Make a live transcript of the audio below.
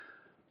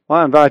Well,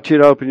 I invite you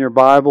to open your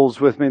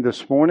Bibles with me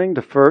this morning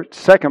to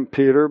 2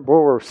 Peter. Boy,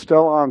 we're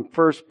still on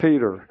 1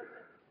 Peter.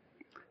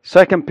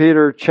 2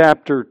 Peter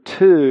chapter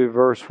 2,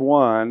 verse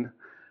 1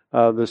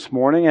 this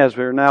morning, as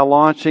we're now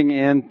launching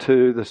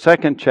into the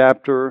second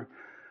chapter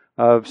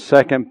of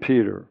 2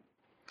 Peter.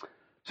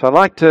 So I'd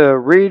like to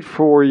read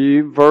for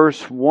you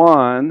verse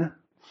 1.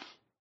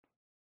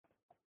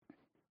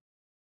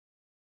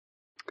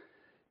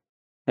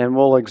 And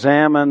we'll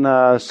examine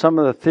some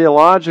of the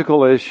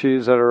theological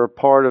issues that are a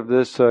part of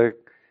this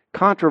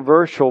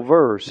controversial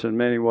verse in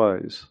many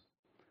ways.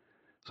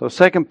 So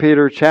 2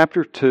 Peter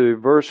chapter 2,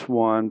 verse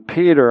 1,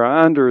 Peter,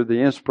 under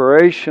the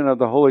inspiration of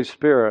the Holy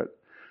Spirit,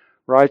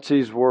 writes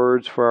these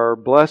words for our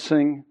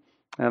blessing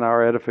and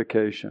our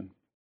edification.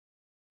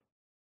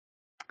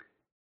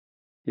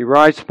 He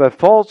writes, "But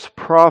false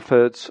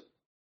prophets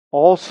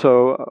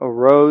also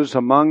arose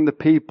among the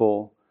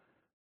people,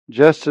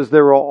 just as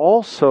there will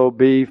also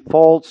be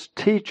false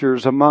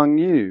teachers among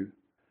you,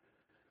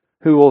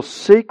 who will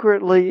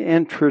secretly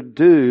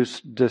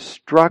introduce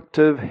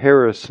destructive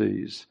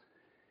heresies,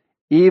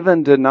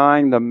 even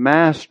denying the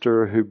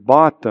master who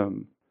bought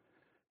them,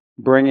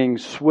 bringing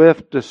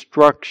swift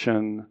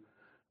destruction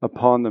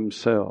upon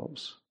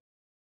themselves."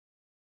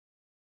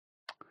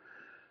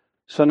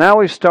 So now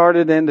we've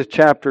started into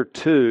chapter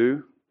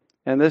 2,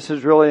 and this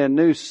is really a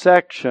new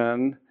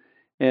section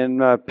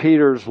in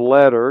Peter's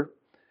letter.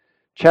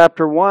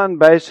 Chapter 1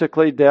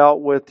 basically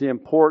dealt with the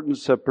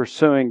importance of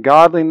pursuing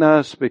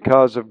godliness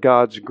because of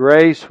God's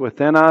grace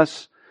within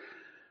us.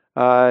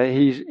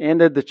 He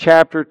ended the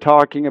chapter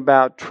talking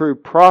about true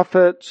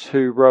prophets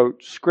who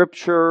wrote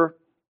Scripture,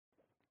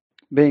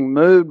 being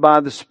moved by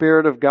the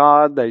Spirit of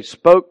God. They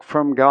spoke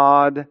from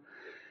God.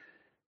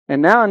 And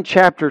now in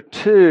chapter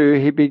 2,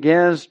 he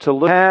begins to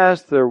look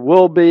past there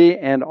will be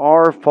and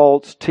are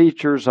false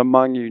teachers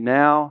among you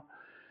now.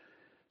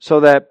 So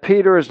that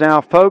Peter is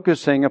now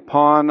focusing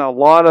upon a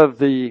lot of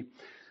the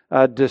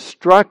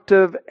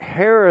destructive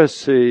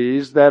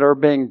heresies that are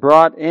being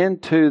brought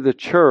into the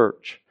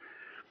church.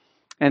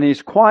 And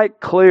he's quite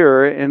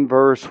clear in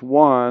verse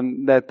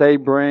 1 that they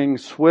bring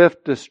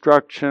swift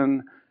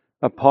destruction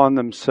upon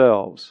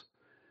themselves.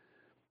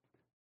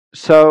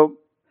 So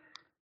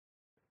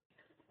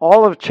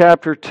all of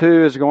chapter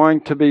 2 is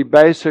going to be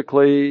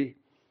basically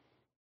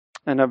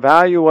an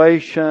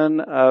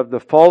evaluation of the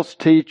false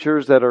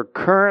teachers that are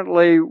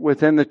currently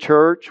within the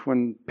church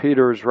when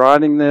Peter is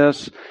writing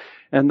this,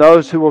 and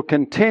those who will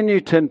continue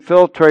to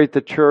infiltrate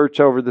the church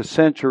over the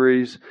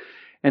centuries.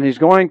 And he's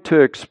going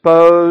to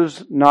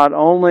expose not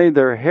only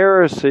their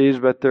heresies,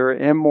 but their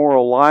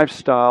immoral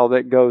lifestyle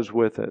that goes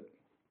with it.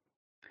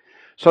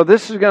 So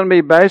this is going to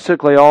be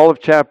basically all of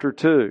chapter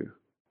 2.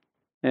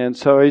 And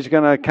so he's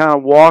going to kind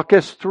of walk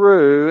us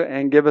through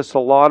and give us a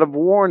lot of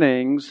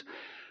warnings,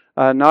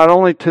 not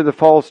only to the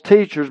false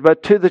teachers,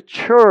 but to the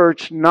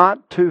church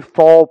not to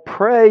fall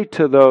prey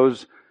to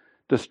those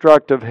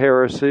destructive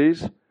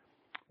heresies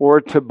or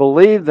to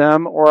believe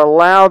them or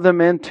allow them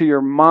into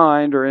your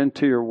mind or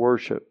into your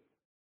worship.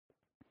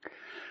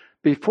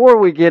 Before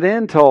we get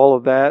into all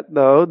of that,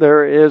 though,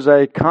 there is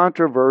a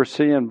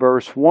controversy in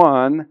verse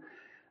 1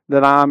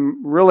 that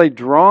I'm really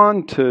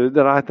drawn to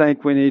that I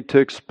think we need to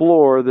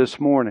explore this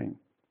morning.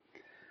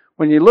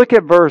 When you look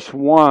at verse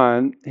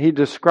 1, he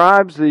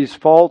describes these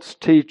false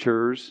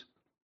teachers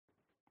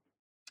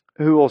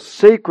who will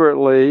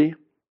secretly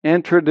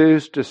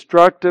introduce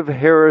destructive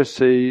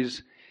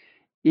heresies,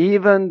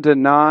 even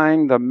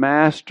denying the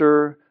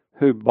master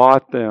who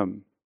bought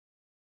them.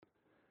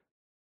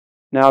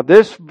 Now,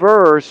 this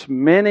verse,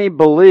 many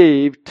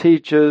believe,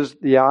 teaches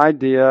the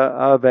idea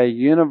of a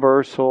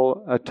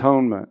universal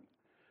atonement.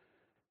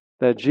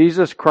 That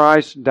Jesus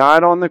Christ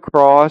died on the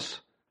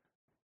cross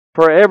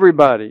for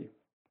everybody.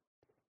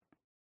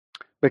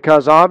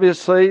 Because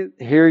obviously,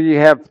 here you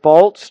have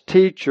false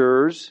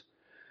teachers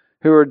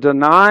who are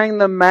denying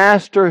the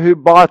master who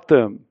bought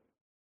them.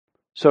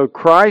 So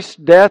Christ's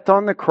death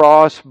on the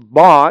cross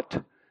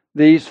bought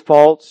these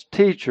false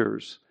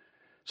teachers.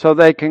 So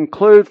they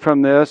conclude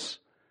from this,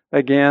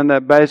 again,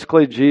 that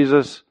basically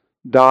Jesus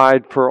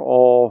died for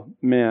all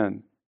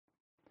men.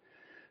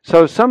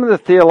 So some of the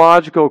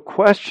theological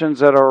questions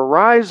that are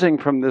arising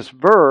from this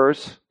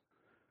verse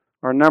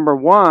are, number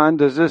one,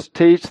 does this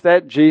teach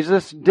that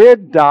Jesus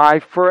did die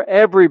for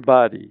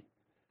everybody,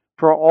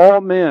 for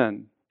all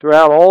men,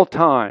 throughout all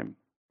time?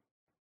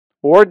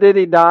 Or did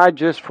he die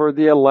just for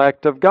the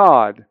elect of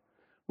God,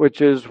 which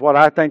is what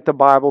I think the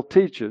Bible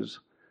teaches?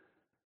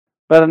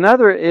 But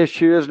another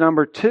issue is,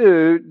 number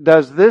two,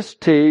 does this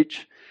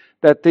teach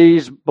that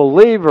these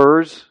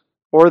believers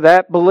or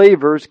that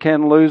believers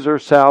can lose their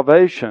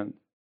salvation?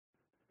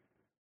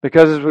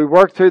 Because as we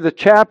work through the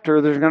chapter,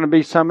 there's going to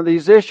be some of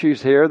these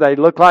issues here. They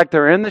look like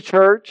they're in the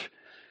church.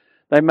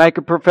 They make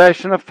a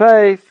profession of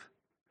faith.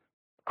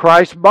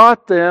 Christ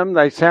bought them.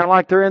 They sound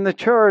like they're in the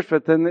church,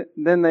 but then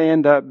they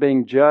end up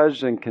being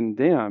judged and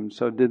condemned.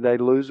 So did they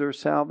lose their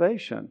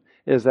salvation?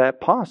 Is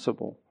that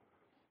possible?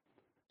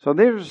 So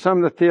these are some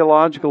of the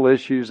theological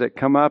issues that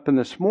come up. And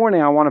this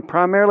morning I want to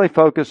primarily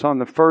focus on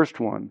the first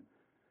one.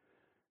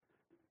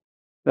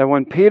 that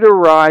when Peter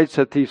writes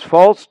that these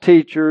false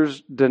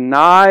teachers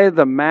deny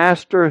the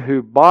master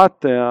who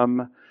bought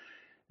them,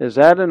 is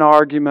that an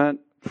argument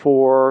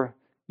for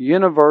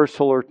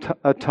universal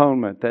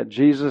atonement, that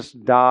Jesus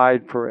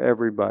died for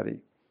everybody?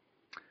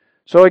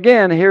 So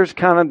again, here's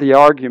kind of the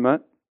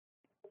argument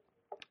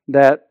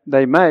that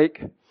they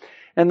make.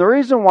 And the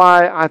reason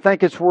why I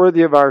think it's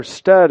worthy of our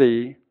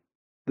study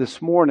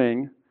this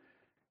morning,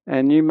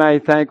 and you may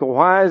think, well,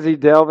 why is he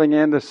delving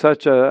into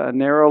such a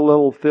narrow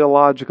little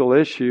theological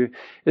issue,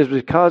 is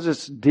because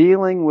it's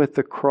dealing with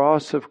the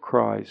cross of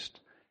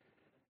Christ.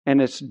 And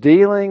it's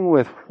dealing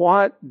with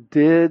what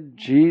did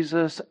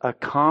Jesus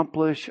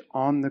accomplish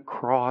on the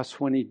cross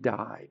when He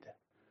died.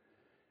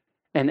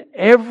 And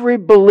every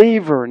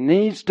believer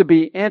needs to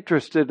be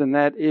interested in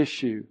that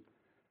issue.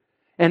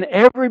 And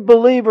every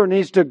believer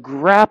needs to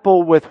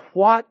grapple with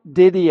what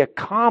did He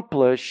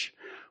accomplish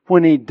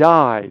when He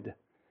died.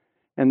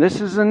 And this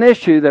is an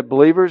issue that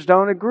believers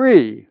don't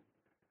agree.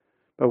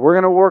 But we're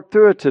going to work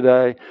through it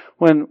today.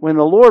 When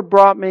the Lord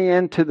brought me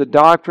into the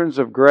doctrines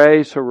of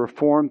grace or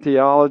Reformed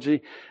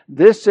theology,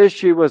 this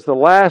issue was the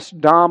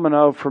last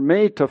domino for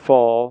me to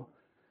fall.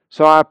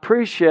 So I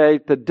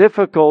appreciate the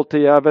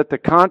difficulty of it, the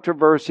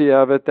controversy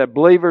of it, that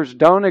believers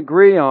don't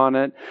agree on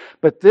it.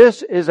 But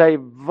this is a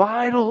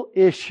vital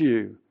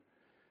issue.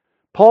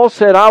 Paul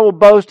said, I will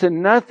boast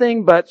in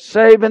nothing but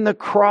save in the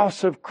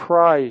cross of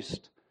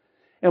Christ.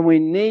 And we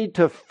need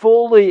to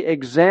fully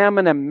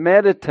examine and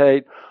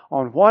meditate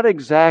on what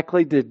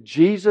exactly did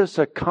Jesus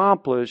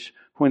accomplish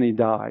when He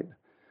died.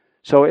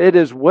 So it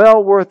is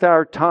well worth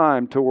our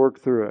time to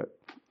work through it.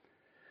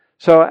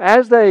 So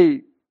as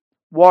they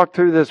walk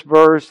through this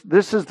verse,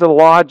 this is the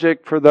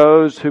logic for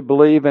those who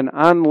believe in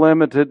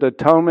unlimited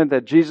atonement,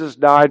 that Jesus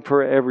died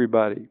for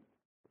everybody.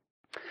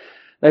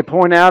 They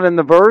point out in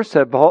the verse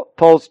that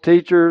false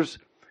teachers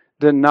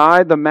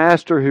deny the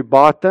master who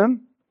bought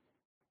them.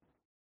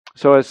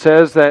 So it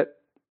says that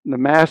the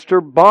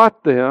master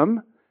bought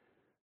them.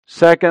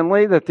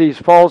 Secondly, that these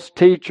false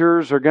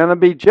teachers are going to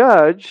be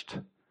judged.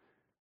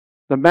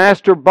 The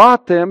master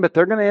bought them, but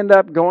they're going to end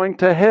up going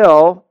to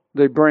hell.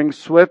 They bring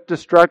swift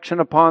destruction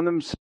upon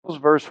themselves,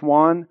 verse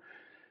 1.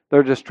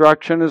 Their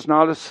destruction is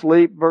not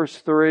asleep, verse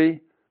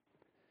 3.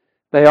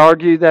 They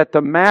argue that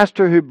the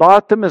master who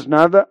bought them is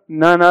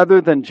none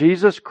other than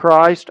Jesus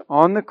Christ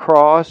on the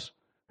cross,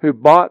 who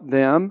bought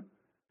them.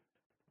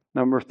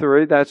 Number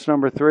 3, that's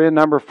number 3. And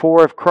number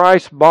 4, if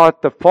Christ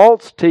bought the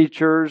false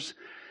teachers,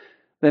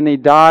 then He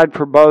died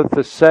for both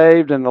the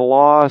saved and the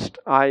lost,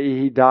 i.e.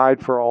 He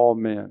died for all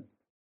men.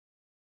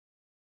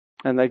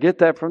 And they get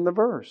that from the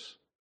verse.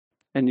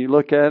 And you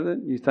look at it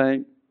and you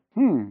think,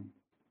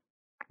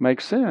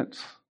 makes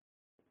sense.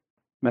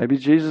 Maybe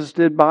Jesus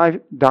did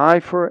die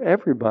for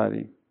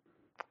everybody.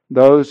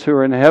 Those who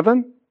are in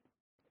heaven,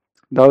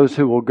 those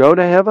who will go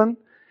to heaven,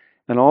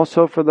 and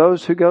also for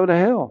those who go to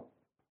hell.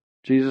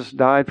 Jesus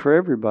died for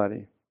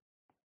everybody.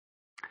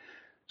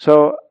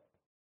 So,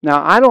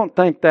 now I don't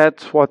think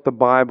that's what the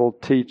Bible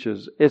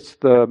teaches. It's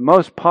the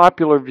most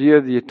popular view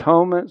of the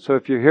atonement. So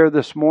if you're here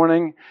this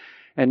morning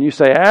and you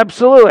say,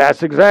 absolutely,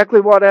 that's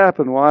exactly what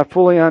happened. Well, I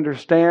fully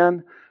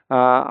understand.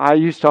 I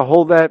used to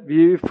hold that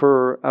view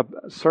for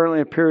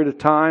certainly a period of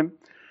time.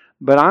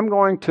 But I'm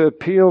going to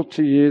appeal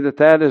to you that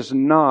that is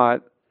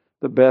not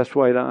the best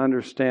way to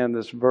understand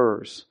this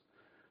verse.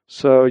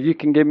 So you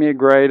can give me a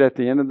grade at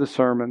the end of the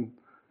sermon.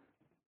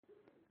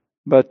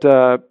 But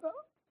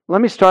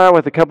let me start out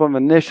with a couple of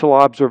initial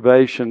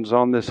observations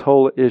on this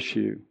whole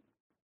issue.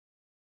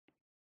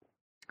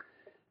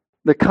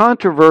 The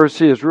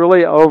controversy is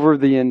really over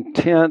the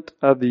intent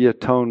of the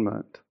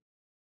atonement.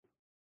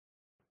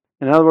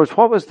 In other words,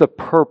 what was the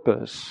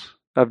purpose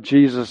of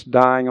Jesus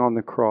dying on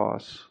the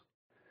cross?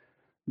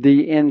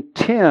 The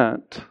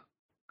intent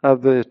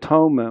of the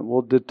atonement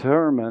will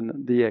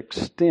determine the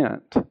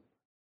extent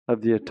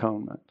of the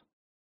atonement.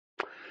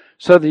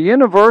 So the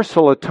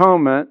universal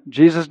atonement,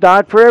 Jesus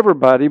died for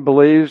everybody,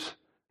 believes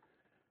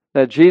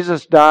that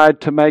Jesus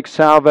died to make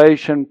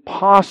salvation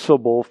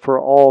possible for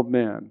all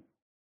men.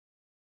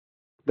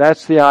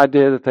 That's the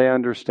idea that they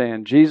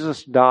understand.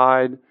 Jesus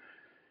died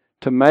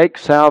to make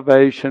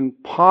salvation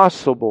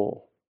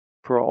possible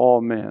for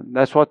all men.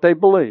 That's what they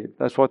believe.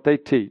 That's what they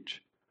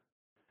teach.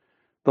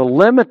 The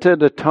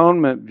limited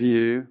atonement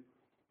view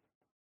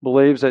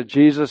believes that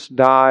Jesus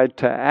died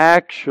to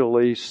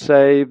actually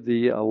save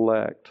the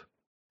elect.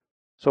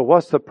 So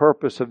what's the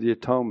purpose of the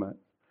atonement?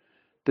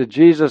 Did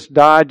Jesus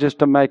die just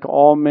to make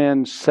all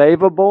men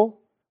savable?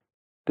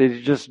 Did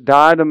He just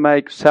die to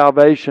make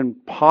salvation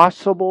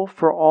possible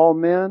for all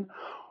men?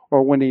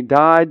 Or when He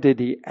died, did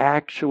He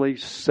actually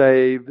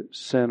save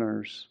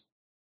sinners?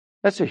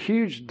 That's a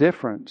huge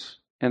difference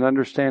in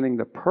understanding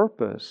the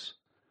purpose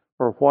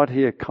or what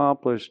He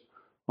accomplished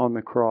on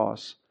the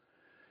cross.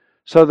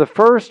 So the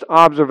first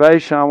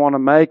observation I want to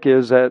make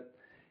is that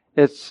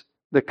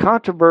the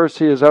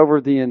controversy is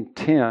over the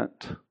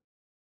intent,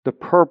 the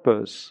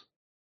purpose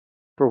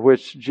for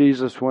which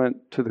Jesus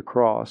went to the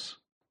cross.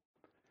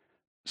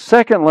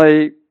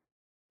 Secondly,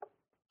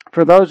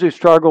 for those who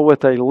struggle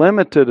with a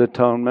limited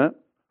atonement,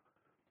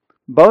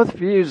 both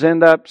views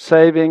end up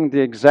saving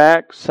the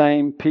exact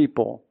same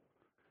people.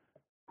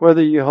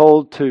 Whether you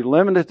hold to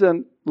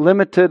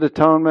limited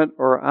atonement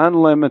or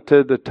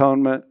unlimited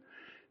atonement,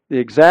 the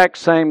exact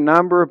same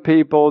number of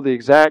people, the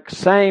exact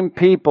same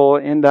people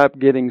end up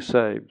getting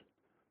saved.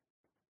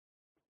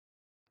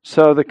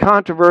 So the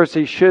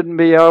controversy shouldn't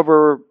be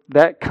over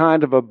that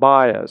kind of a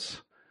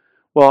bias.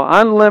 Well,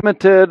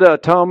 unlimited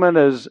atonement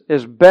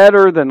is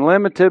better than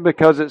limited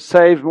because it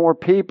saves more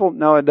people.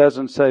 No, it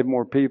doesn't save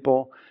more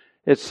people.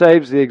 It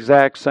saves the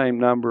exact same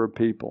number of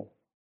people.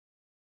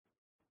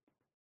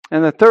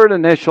 And the third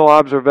initial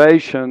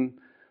observation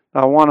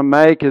I want to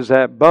make is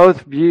that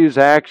both views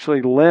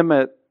actually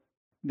limit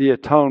the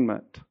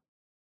atonement.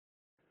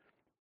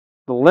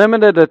 The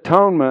limited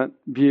atonement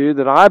view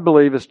that I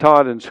believe is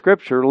taught in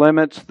Scripture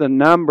limits the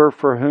number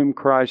for whom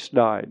Christ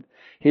died.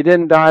 He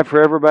didn't die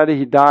for everybody.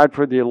 He died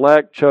for the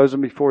elect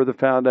chosen before the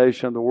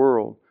foundation of the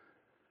world.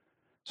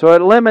 So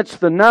it limits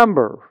the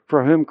number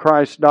for whom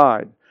Christ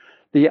died.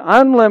 The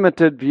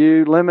unlimited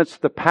view limits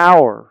the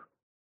power.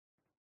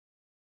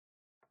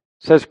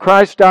 It says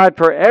Christ died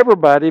for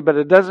everybody, but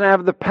it doesn't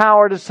have the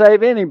power to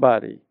save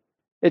anybody.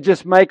 It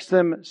just makes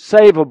them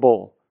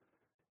savable.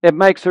 It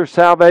makes their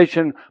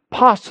salvation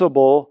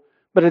possible,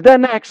 but it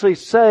doesn't actually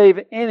save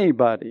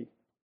anybody.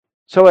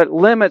 So it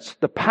limits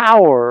the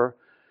power,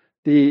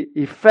 the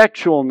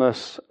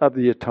effectualness of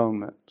the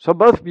atonement. So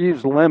both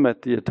views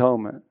limit the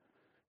atonement.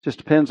 Just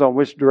depends on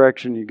which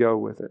direction you go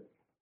with it.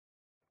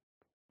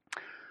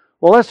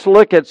 Well, let's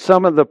look at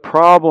some of the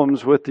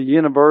problems with the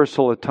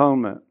universal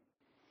atonement.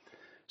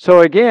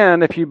 So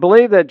again, if you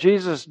believe that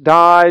Jesus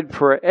died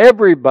for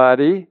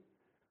everybody,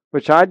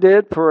 which I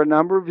did for a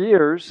number of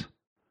years,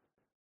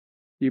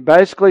 you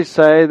basically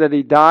say that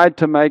He died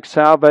to make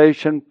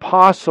salvation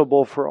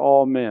possible for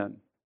all men.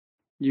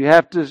 You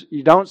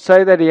don't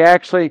say that He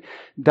actually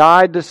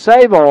died to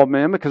save all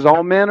men, because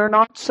all men are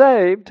not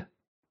saved.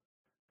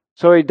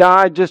 So He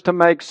died just to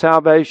make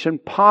salvation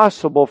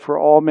possible for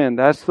all men.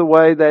 That's the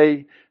way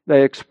they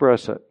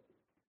express it.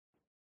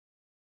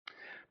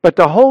 But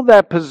to hold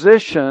that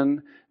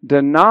position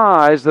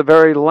denies the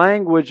very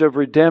language of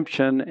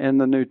redemption in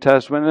the New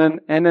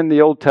Testament and in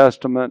the Old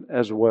Testament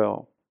as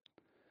well.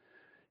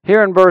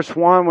 Here in verse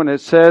 1, when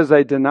it says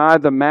they deny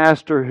the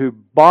master who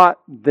bought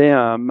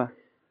them,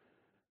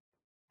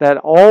 that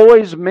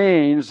always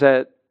means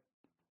that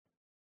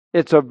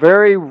it's a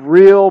very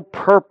real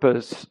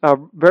purpose, a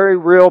very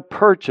real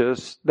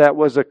purchase that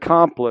was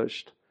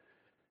accomplished.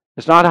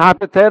 It's not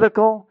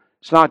hypothetical.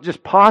 It's not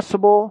just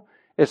possible.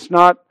 It's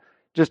not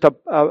just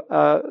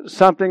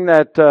something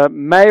that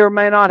may or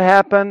may not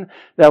happen.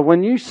 That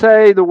when you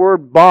say the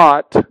word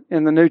bought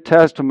in the New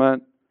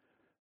Testament,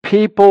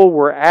 people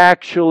were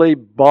actually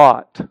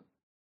bought.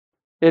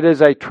 It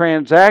is a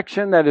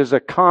transaction that is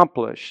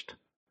accomplished.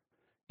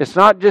 It's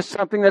not just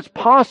something that's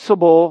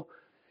possible.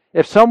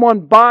 If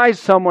someone buys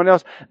someone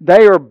else,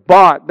 they are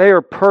bought, they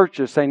are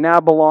purchased, they now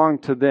belong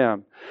to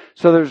them.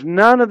 So there's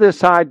none of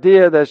this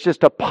idea that's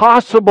just a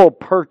possible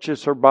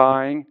purchase or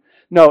buying.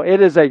 No,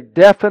 it is a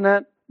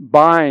definite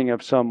buying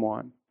of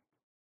someone.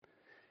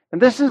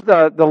 And this is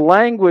the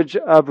language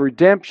of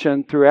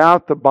redemption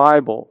throughout the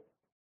Bible.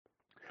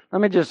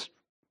 Let me just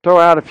throw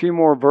out a few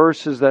more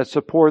verses that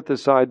support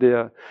this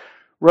idea.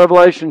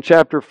 Revelation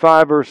chapter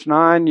 5 verse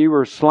 9, you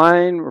were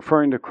slain,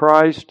 referring to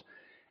Christ,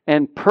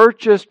 and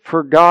purchased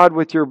for God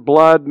with your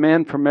blood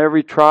men from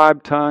every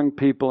tribe, tongue,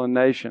 people, and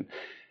nation.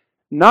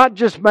 Not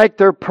just make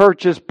their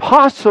purchase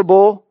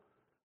possible,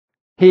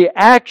 He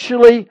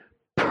actually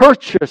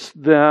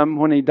purchased them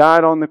when He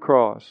died on the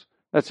cross.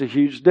 That's a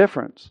huge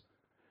difference.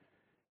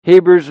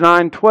 Hebrews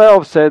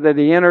 9:12 said that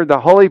He entered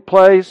the holy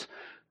place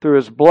through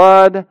His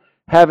blood,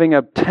 having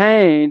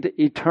obtained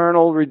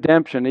eternal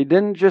redemption. He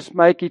didn't just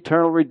make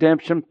eternal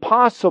redemption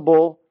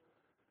possible,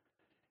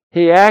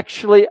 He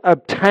actually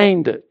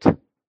obtained it.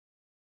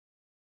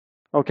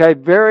 Okay,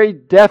 very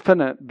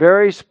definite,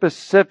 very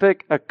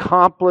specific,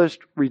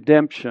 accomplished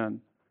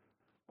redemption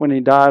when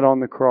He died on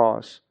the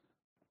cross.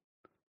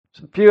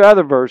 So a few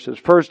other verses.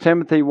 1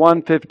 Timothy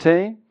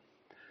 1:15,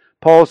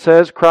 Paul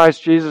says,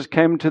 Christ Jesus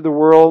came into the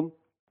world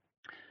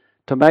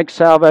to make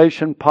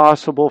salvation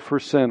possible for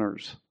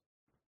sinners.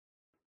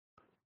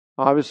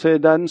 Obviously,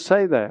 it doesn't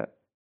say that.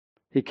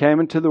 He came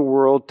into the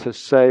world to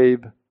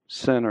save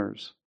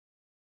sinners.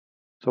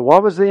 So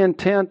what was the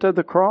intent of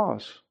the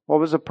cross? What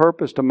was the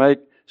purpose? To make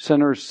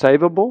sinners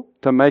savable?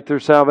 To make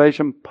their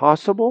salvation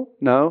possible?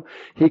 No,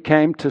 He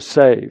came to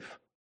save.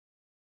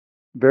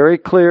 Very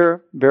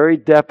clear, very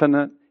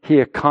definite. He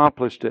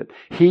accomplished it.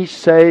 He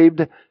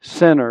saved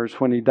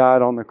sinners when He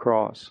died on the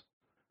cross.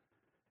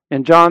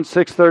 In John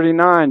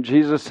 6:39,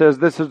 Jesus says,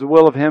 this is the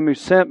will of Him who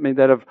sent me,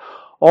 that of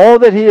all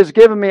that He has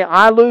given me,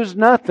 I lose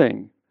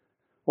nothing.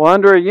 Well,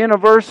 under a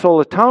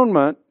universal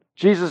atonement,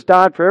 Jesus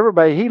died for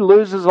everybody. He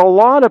loses a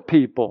lot of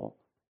people,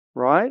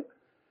 right?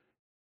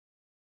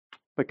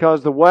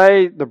 Because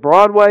the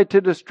broad way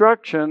to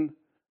destruction,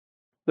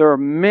 there are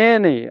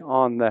many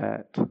on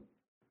that.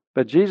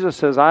 But Jesus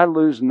says, I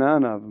lose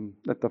none of them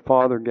that the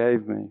Father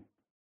gave me.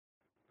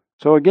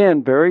 So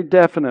again, very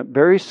definite,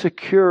 very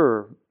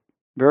secure,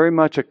 very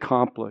much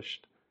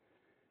accomplished.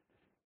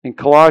 In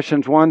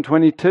Colossians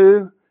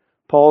 1:22,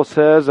 Paul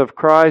says, of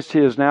Christ, He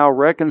has now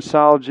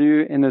reconciled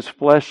you in His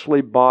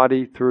fleshly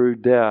body through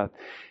death.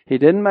 He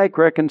didn't make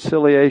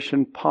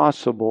reconciliation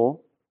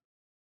possible.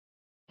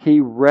 He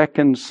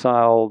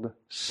reconciled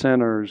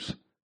sinners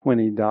when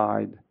He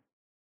died.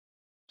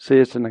 See,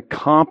 it's an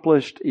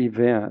accomplished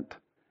event.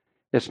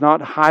 It's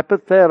not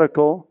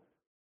hypothetical.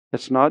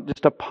 It's not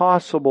just a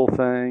possible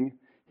thing.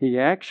 He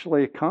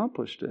actually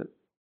accomplished it.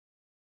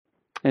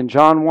 In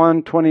John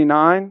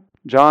 1:29,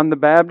 John the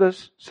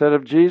Baptist said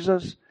of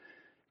Jesus,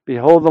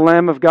 behold the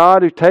Lamb of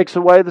God who takes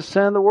away the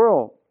sin of the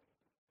world.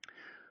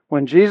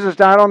 When Jesus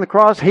died on the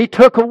cross, He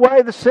took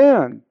away the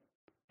sin.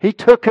 He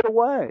took it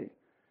away.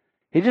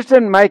 He just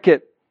didn't make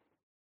it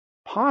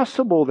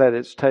possible that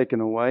it's taken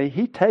away.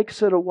 He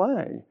takes it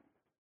away.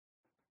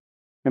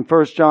 In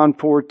 1 John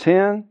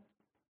 4:10,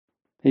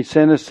 He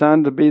sent His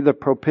Son to be the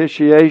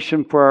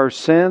propitiation for our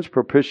sins.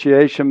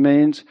 Propitiation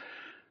means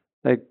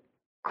that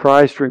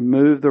Christ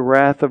removed the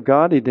wrath of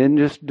God. He didn't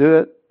just do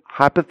it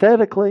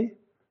hypothetically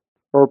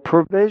or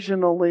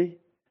provisionally.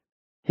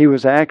 He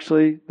was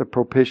actually the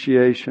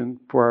propitiation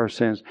for our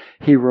sins.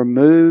 He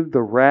removed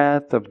the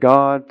wrath of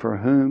God for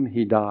whom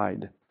He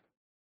died.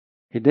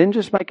 He didn't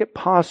just make it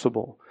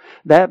possible.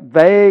 That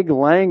vague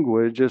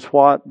language is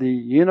what the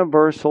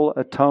universal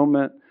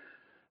atonement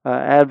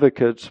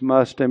advocates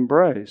must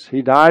embrace.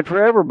 He died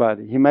for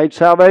everybody. He made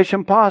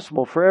salvation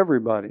possible for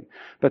everybody.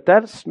 But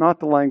that's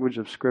not the language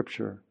of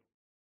Scripture.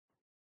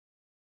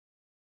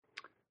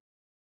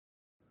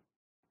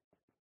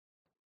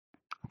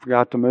 I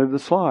forgot to move the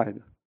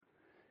slide.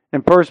 In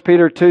 1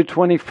 Peter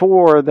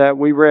 2:24 that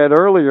we read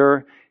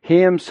earlier,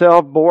 He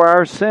Himself bore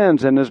our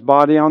sins in His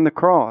body on the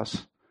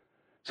cross.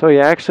 So He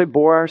actually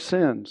bore our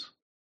sins.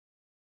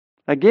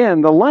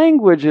 Again, the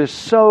language is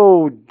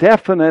so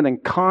definite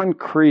and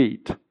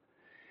concrete.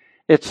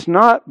 It's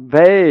not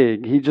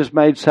vague. He just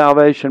made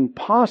salvation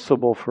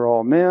possible for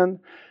all men.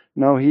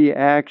 No, He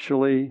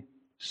actually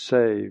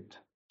saved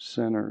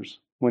sinners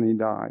when He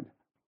died.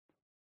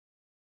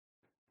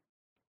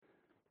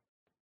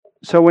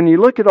 So when you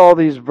look at all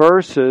these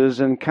verses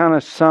and kind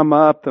of sum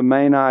up the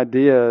main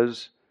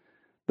ideas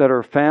that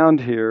are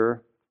found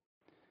here,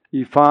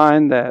 you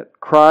find that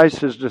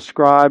Christ is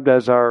described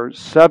as our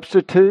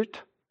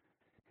substitute.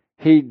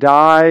 He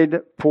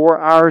died for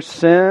our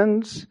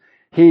sins.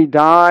 He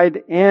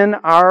died in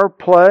our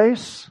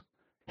place.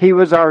 He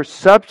was our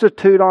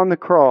substitute on the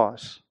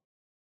cross.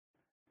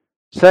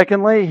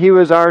 Secondly, He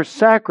was our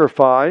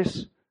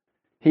sacrifice.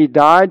 He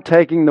died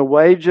taking the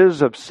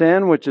wages of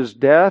sin, which is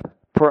death,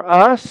 for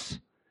us.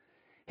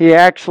 He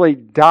actually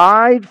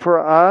died for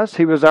us.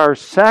 He was our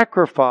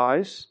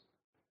sacrifice.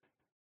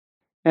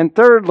 And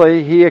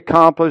thirdly, He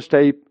accomplished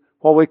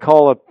what we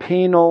call a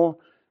penal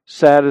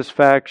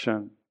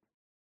satisfaction.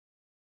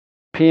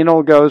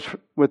 Penal goes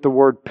with the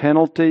word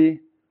penalty.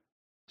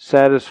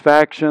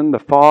 Satisfaction, the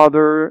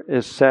Father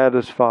is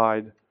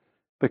satisfied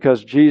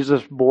because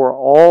Jesus bore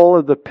all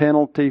of the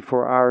penalty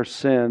for our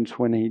sins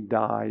when He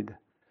died.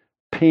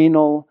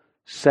 Penal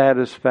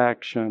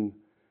satisfaction.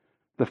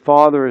 The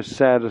Father is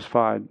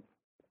satisfied.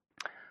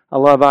 I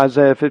love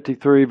Isaiah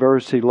 53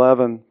 verse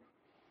 11.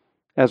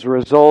 As a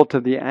result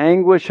of the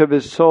anguish of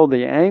His soul,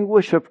 the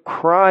anguish of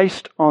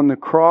Christ on the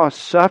cross,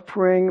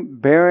 suffering,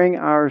 bearing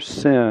our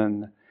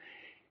sin,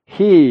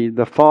 He,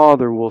 the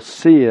Father, will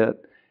see it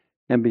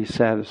and be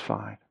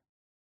satisfied.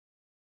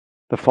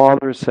 The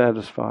Father is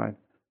satisfied.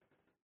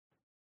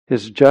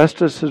 His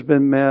justice has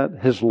been met.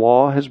 His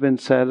law has been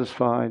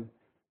satisfied.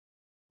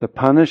 The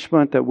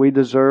punishment that we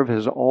deserve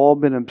has all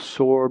been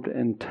absorbed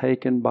and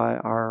taken by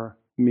our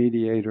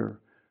mediator,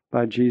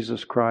 by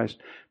Jesus Christ.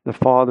 The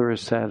Father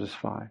is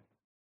satisfied.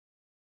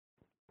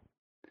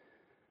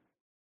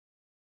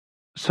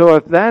 So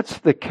if that's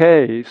the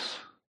case,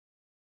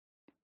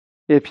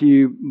 if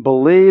you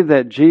believe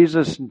that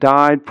Jesus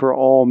died for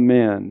all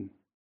men,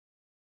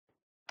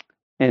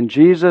 and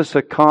Jesus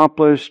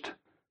accomplished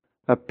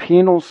a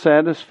penal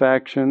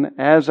satisfaction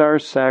as our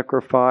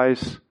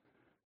sacrifice,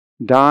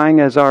 dying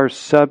as our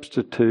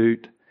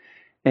substitute,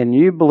 and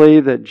you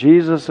believe that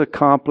Jesus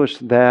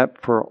accomplished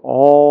that for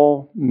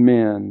all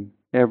men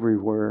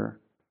everywhere,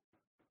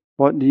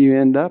 what do you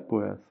end up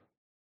with?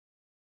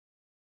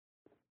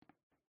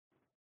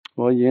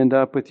 Well, you end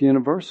up with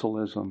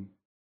universalism.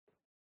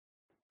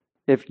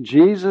 If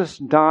Jesus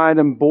died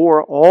and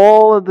bore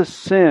all of the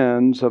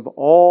sins of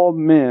all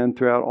men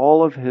throughout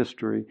all of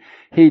history,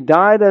 He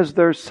died as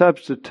their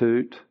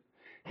substitute.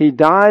 He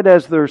died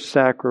as their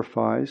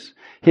sacrifice.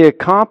 He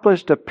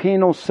accomplished a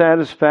penal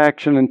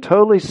satisfaction and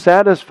totally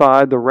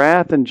satisfied the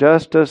wrath and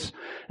justice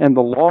and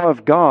the law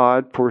of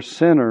God for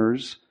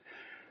sinners.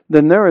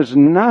 Then there is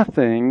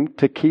nothing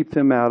to keep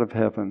them out of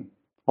heaven.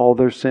 All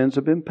their sins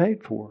have been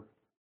paid for.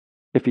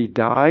 If He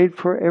died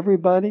for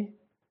everybody,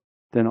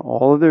 then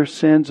all of their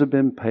sins have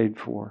been paid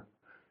for.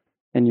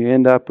 And you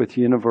end up with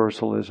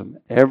universalism.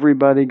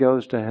 Everybody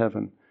goes to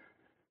heaven.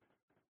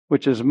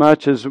 which as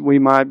much as we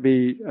might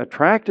be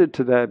attracted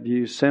to that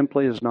view,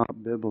 simply is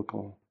not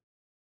biblical.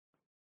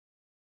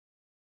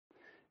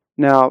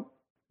 Now,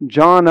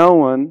 John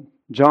Owen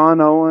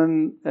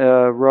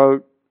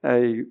wrote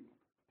a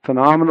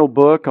phenomenal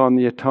book on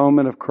the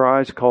atonement of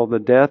Christ called The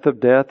Death of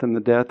Death and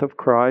the Death of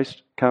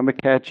Christ. Kind of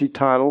a catchy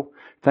title.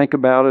 Think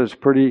about it as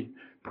pretty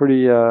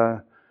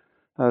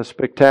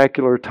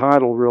spectacular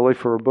title, really,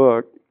 for a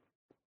book.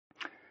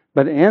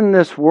 But in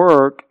this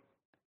work,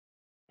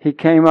 he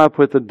came up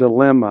with a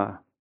dilemma.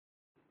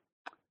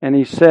 And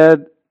he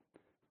said,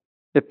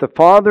 if the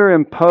Father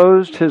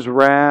imposed His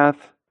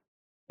wrath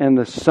and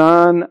the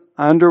Son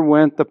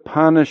underwent the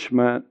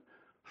punishment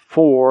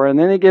for, and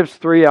then he gives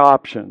three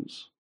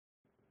options.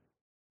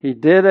 He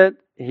did it,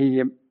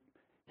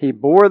 he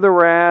bore the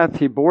wrath,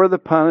 He bore the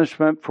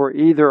punishment for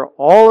either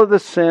all of the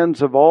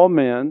sins of all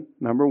men,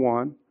 number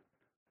one.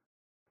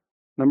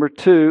 Number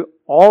two,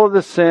 all of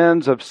the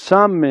sins of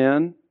some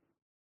men.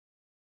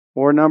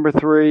 Or number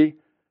three,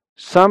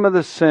 some of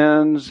the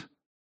sins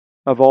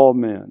of all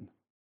men.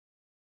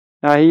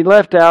 Now, he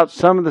left out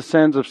some of the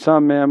sins of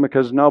some men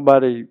because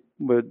nobody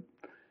would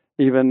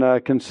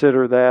even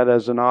consider that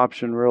as an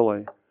option,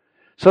 really.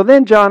 So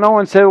then John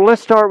Owen said, well,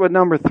 let's start with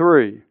number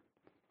three.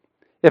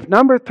 If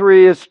number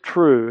three is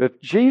true, if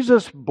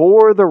Jesus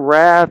bore the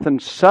wrath and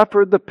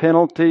suffered the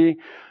penalty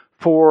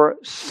for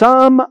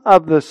some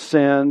of the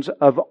sins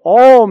of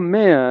all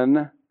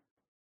men,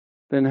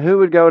 then who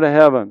would go to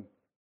heaven?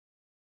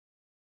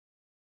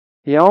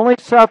 He only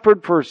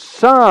suffered for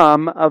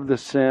some of the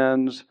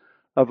sins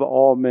of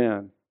all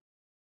men.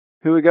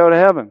 Who would go to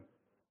heaven?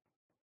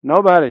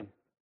 Nobody.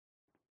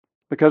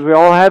 Because we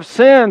all have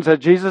sins that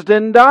Jesus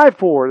didn't die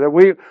for, that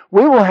we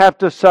will have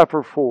to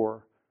suffer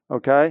for.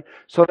 Okay?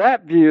 So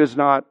that view is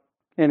not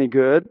any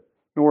good,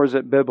 nor is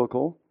it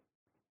biblical.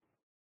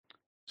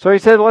 So he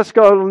said, let's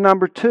go to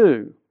number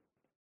two.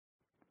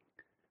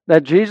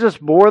 That Jesus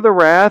bore the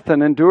wrath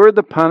and endured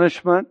the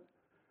punishment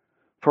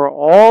for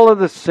all of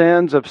the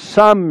sins of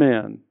some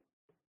men.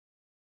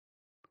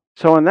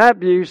 So in that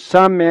view,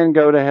 some men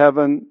go to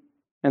heaven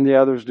and the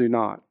others do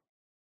not.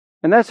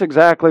 And that's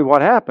exactly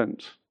what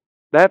happens.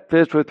 That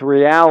fits with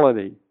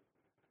reality.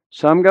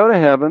 Some go to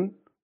heaven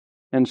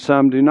and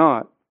some do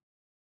not.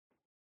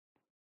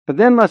 But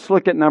then let's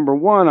look at number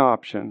one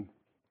option.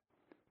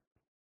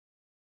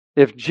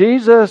 If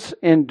Jesus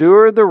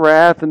endured the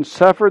wrath and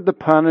suffered the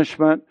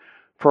punishment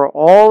for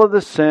all of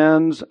the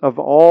sins of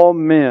all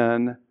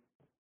men,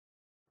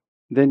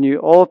 then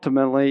you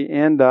ultimately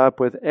end up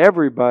with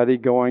everybody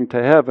going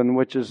to heaven,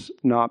 which is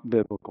not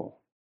biblical.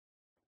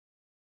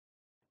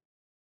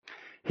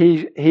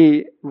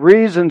 He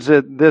reasons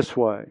it this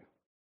way.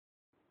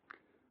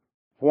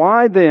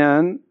 Why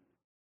then,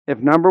 if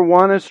number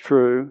one is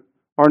true,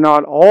 are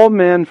not all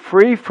men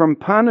free from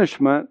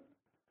punishment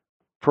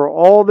for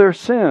all their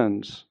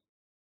sins?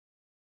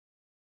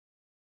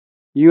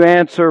 You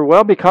answer,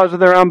 well, because of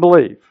their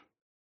unbelief.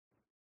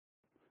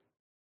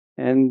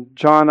 And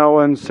John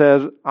Owen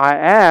says, I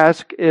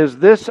ask, is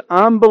this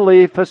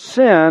unbelief a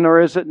sin or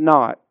is it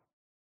not?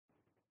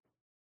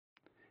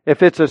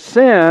 If it's a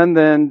sin,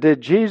 then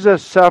did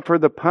Jesus suffer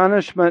the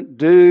punishment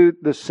due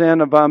the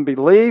sin of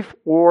unbelief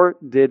or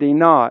did He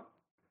not?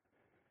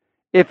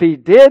 If He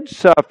did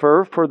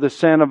suffer for the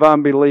sin of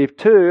unbelief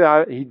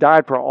too, He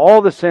died for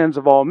all the sins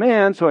of all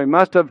men, so He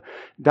must have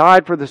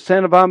died for the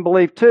sin of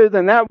unbelief too,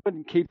 then that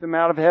wouldn't keep Him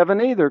out of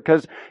heaven either,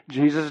 because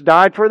Jesus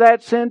died for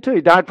that sin too.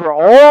 He died for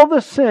all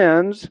the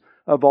sins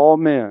of all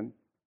men.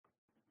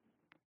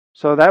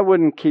 So that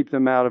wouldn't keep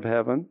them out of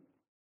heaven.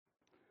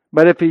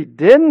 But if He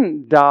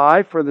didn't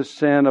die for the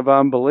sin of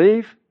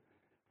unbelief,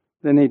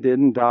 then He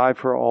didn't die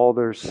for all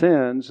their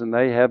sins, and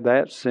they have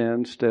that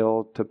sin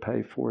still to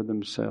pay for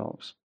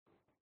themselves.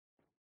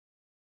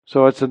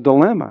 So it's a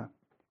dilemma.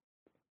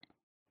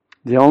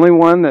 The only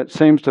one that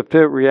seems to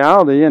fit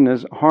reality and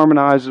is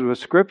harmonizes with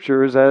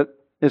Scripture is that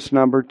it's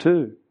number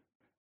two.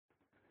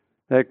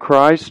 That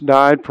Christ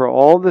died for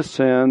all the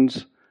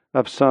sins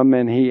of some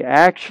men. He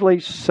actually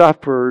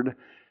suffered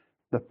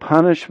the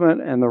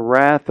punishment and the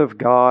wrath of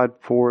God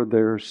for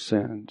their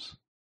sins.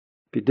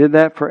 If He did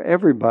that for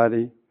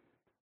everybody,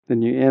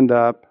 then you end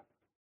up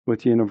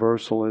with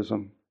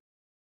universalism.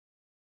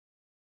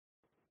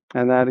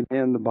 And that,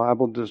 again, the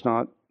Bible does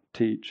not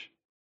teach.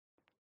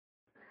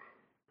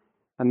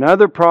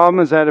 Another problem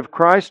is that if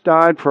Christ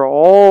died for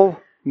all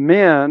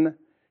men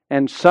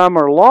and some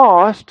are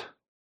lost,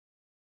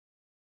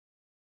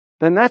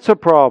 then that's a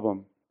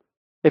problem.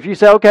 If you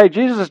say, okay,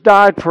 Jesus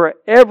died for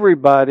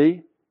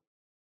everybody,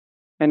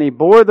 and He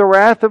bore the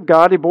wrath of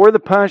God, He bore the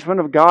punishment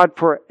of God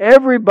for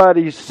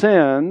everybody's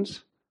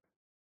sins,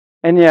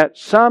 and yet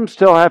some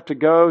still have to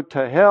go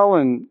to hell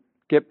and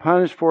get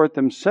punished for it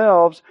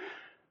themselves,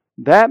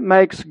 that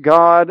makes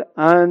God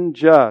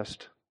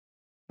unjust.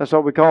 That's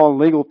what we call in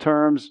legal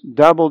terms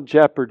double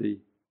jeopardy.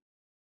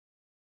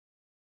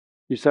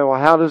 You say, well,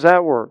 how does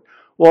that work?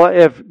 Well,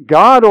 if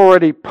God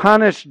already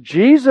punished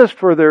Jesus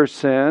for their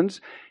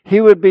sins,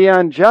 He would be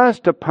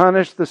unjust to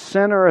punish the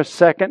sinner a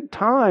second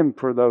time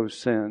for those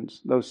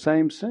sins, those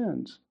same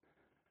sins.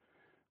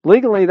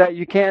 Legally, that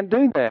you can't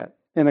do that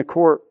in a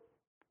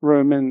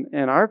courtroom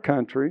in our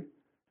country.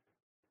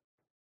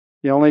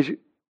 You only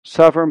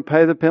suffer and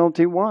pay the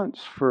penalty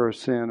once for a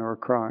sin or a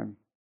crime.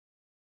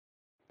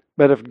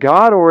 But if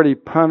God already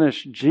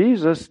punished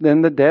Jesus,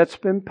 then the debt's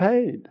been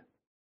paid.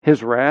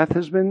 His wrath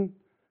has been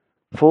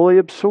fully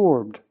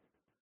absorbed.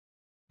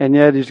 And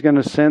yet He's going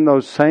to send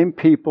those same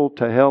people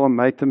to hell and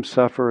make them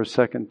suffer a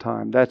second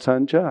time. That's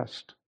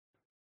unjust.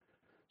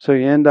 So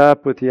you end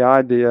up with the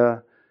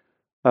idea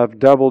of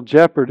double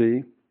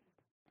jeopardy,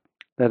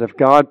 that if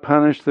God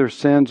punished their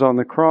sins on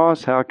the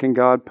cross, how can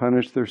God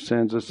punish their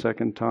sins a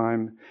second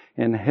time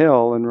in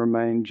hell and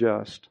remain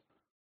just?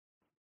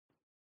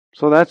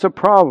 So that's a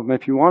problem.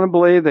 If you want to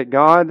believe that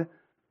God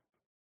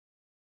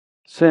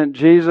sent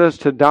Jesus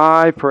to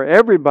die for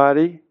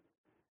everybody,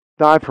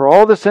 die for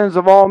all the sins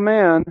of all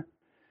men,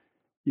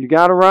 you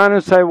got to run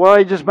and say, well,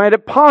 He just made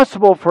it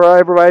possible for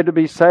everybody to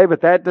be saved,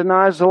 but that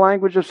denies the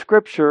language of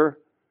Scripture.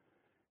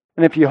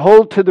 And if you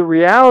hold to the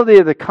reality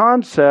of the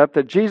concept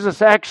that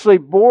Jesus actually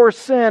bore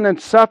sin and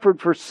suffered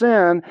for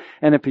sin,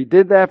 and if He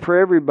did that for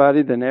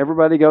everybody, then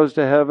everybody goes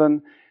to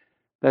heaven,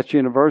 that's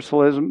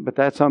universalism, but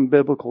that's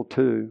unbiblical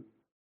too.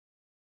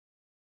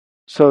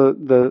 So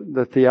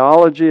the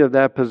theology of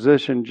that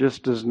position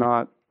just does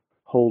not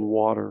hold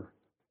water,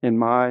 in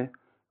my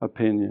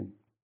opinion.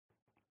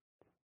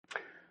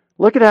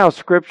 Look at how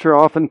Scripture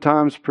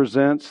oftentimes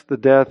presents the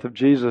death of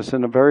Jesus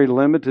in a very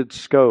limited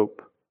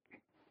scope.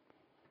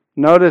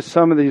 Notice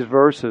some of these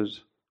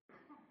verses.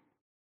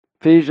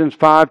 Ephesians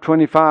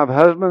 5:25,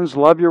 husbands,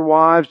 love your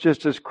wives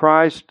just as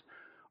Christ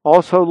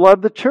also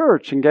loved the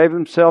church and gave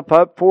Himself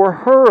up for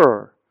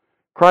her.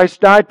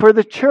 Christ died for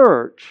the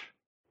church.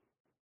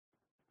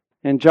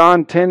 In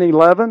John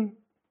 10:11,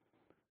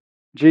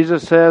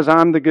 Jesus says,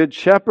 I'm the good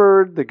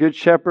shepherd. The good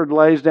shepherd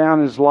lays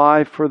down his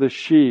life for the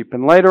sheep.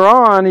 And later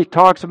on, He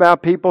talks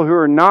about people who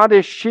are not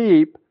His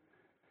sheep.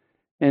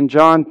 In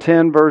John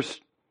 10, verse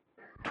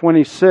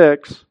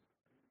 26,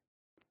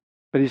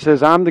 but He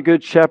says, I'm the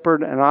good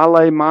shepherd, and I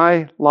lay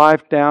my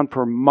life down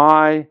for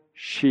my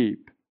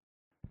sheep.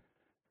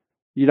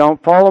 You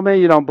don't follow me,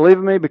 you don't believe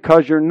in me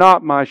because you're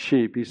not my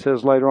sheep, He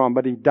says later on.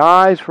 But He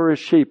dies for His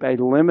sheep, a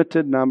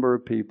limited number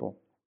of people.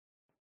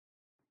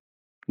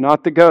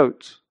 Not the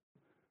goats,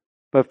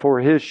 but for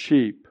His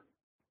sheep.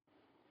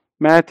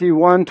 Matthew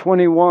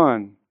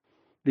 1:21,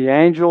 the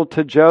angel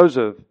to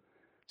Joseph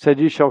said,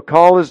 you shall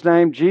call His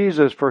name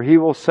Jesus, for He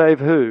will save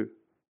who?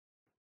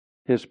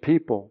 His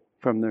people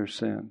from their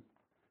sin.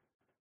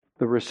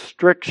 The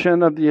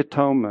restriction of the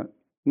atonement.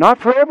 Not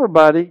for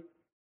everybody.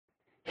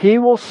 He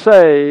will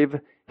save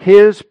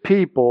His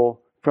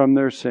people from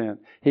their sin.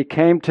 He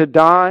came to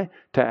die,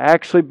 to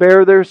actually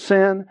bear their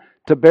sin,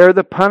 to bear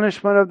the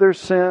punishment of their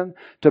sin,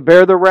 to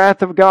bear the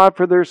wrath of God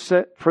for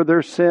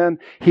their sin.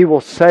 He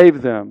will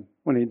save them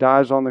when He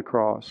dies on the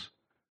cross.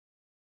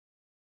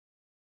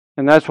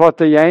 And that's what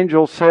the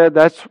angel said.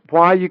 That's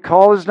why you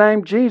call His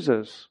name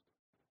Jesus.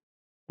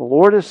 The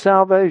Lord is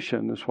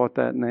salvation is what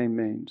that name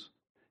means.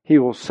 He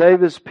will save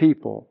His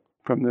people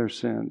from their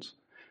sins.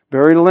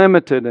 Very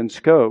limited in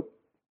scope.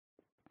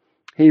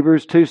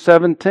 Hebrews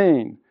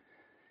 2:17.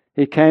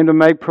 He came to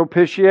make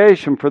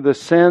propitiation for the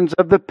sins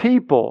of the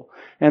people.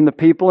 And the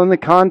people in the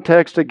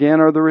context, again,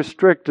 are the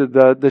restricted,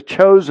 the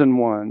chosen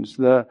ones,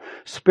 the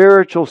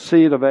spiritual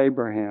seed of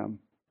Abraham.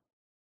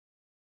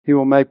 He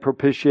will make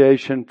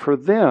propitiation for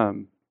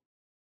them.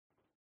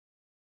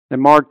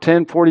 In Mark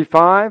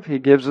 10:45, He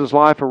gives His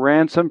life a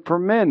ransom for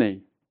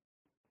many.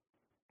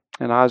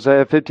 In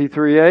Isaiah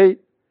 53:8,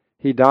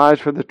 He dies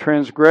for the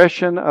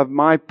transgression of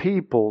my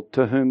people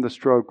to whom the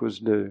stroke was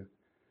due.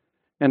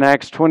 In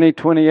Acts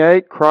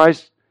 20:28,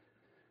 Christ,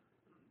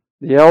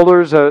 the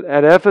elders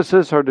at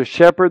Ephesus are to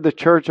shepherd the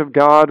church of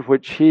God,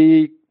 which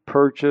He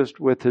purchased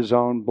with His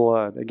own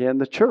blood. Again,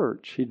 the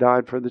church. He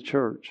died for the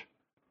church.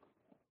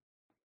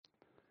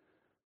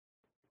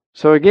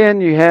 So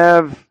again, you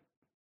have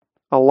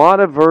a lot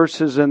of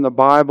verses in the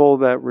Bible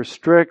that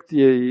restrict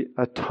the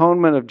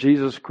atonement of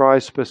Jesus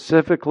Christ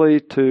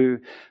specifically to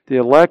the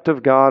elect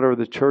of God or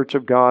the church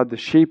of God, the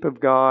sheep of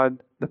God,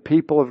 the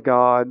people of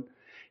God.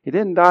 He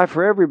didn't die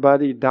for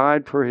everybody. He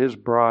died for His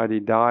bride. He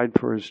died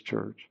for His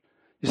church.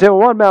 You say, well,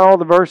 what about all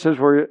the verses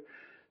where it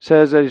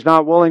says that He's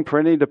not willing for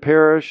any to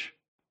perish,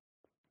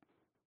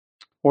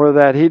 or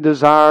that He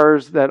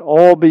desires that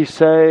all be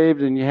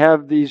saved, and you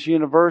have these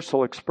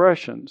universal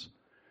expressions?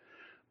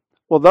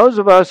 Well, those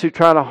of us who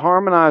try to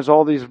harmonize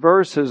all these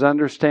verses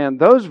understand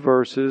those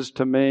verses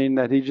to mean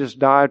that He just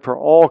died for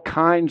all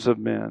kinds of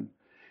men.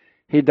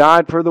 He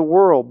died for the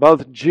world,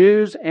 both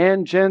Jews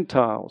and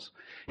Gentiles.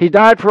 He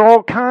died for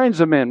all kinds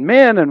of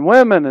men and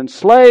women and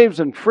slaves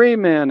and free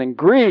men and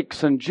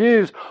Greeks and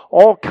Jews,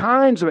 all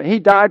kinds of men. He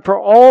died for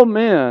all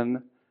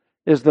men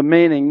is the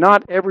meaning,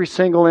 not every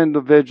single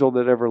individual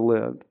that ever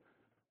lived.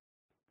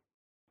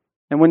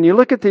 And when you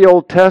look at the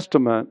Old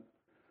Testament,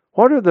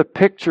 what are the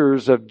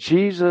pictures of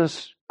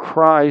Jesus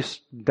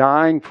Christ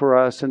dying for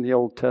us in the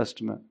Old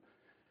Testament?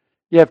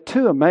 You have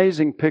two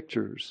amazing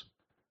pictures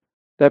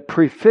that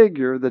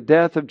prefigure the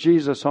death of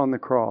Jesus on the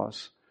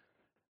cross.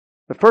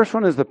 The first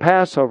one is the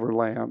Passover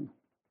lamb,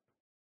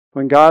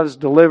 when God is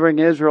delivering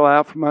Israel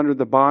out from under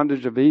the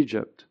bondage of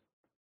Egypt.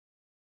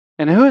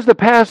 And who is the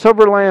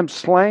Passover lamb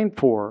slain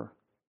for?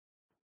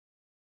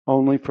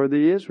 Only for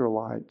the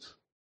Israelites,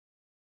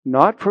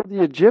 not for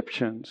the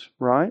Egyptians,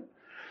 right?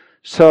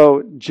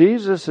 So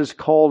Jesus is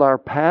called our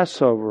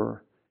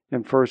Passover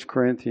in 1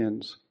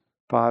 Corinthians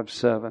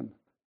 5:7.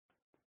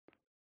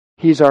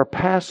 He's our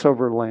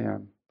Passover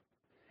lamb.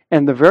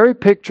 And the very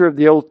picture of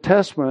the Old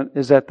Testament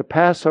is that the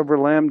Passover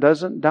lamb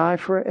doesn't die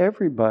for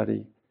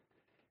everybody.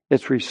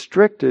 It's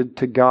restricted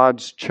to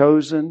God's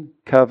chosen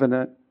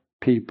covenant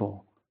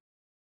people.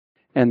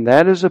 And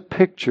that is a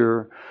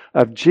picture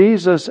of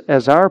Jesus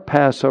as our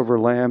Passover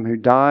lamb who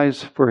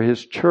dies for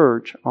His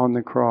church on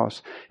the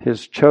cross.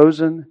 His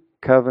chosen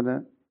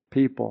covenant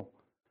people.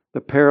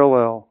 The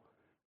parallel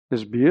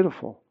is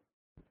beautiful.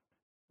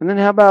 And then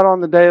how about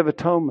on the Day of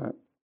Atonement?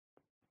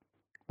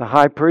 The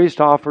high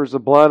priest offers the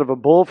blood of a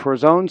bull for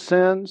his own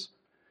sins.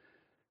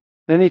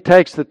 Then he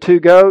takes the 2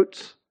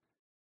 goats.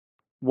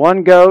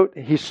 One goat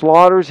he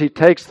slaughters, he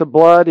takes the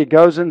blood, he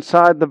goes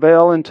inside the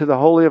veil into the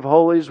Holy of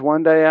Holies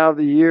one day out of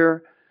the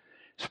year,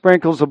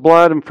 sprinkles the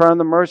blood in front of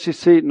the mercy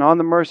seat and on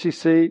the mercy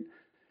seat.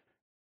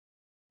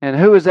 And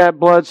who is that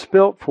blood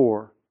spilt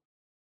for?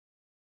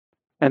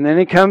 And then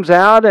he comes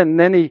out and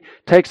then he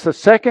takes the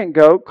second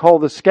goat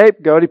called the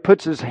scapegoat. He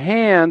puts his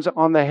hands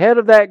on the head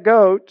of that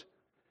goat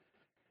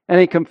and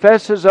he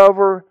confesses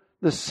over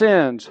the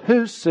sins.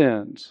 Whose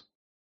sins?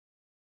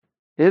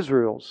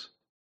 Israel's.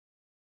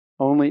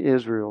 Only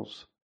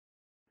Israel's.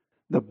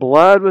 The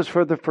blood was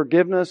for the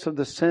forgiveness of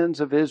the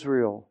sins of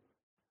Israel.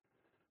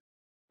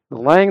 The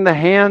laying the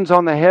hands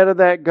on the head of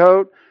that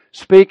goat,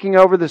 speaking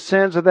over the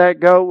sins of that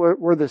goat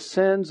were the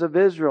sins of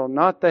Israel,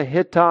 not the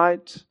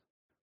Hittites,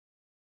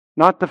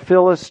 not the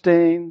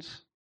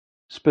Philistines,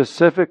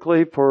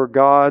 specifically for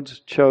God's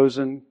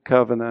chosen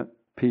covenant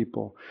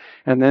people.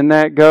 And then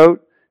that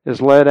goat is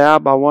led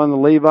out by one of the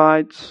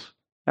Levites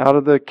out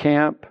of the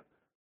camp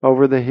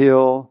over the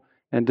hill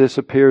and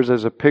disappears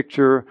as a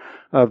picture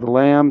of the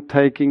lamb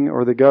taking,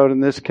 or the goat in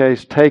this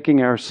case, taking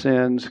our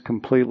sins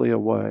completely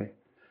away.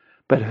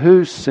 But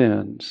whose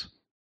sins?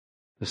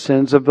 The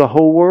sins of the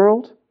whole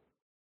world?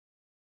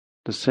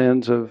 The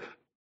sins of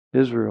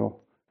Israel,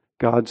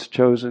 God's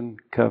chosen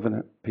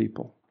covenant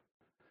people.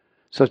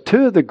 So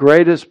 2 of the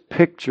greatest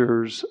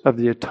pictures of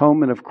the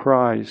atonement of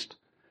Christ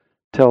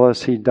tell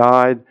us He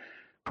died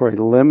for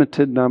a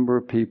limited number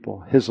of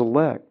people, His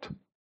elect.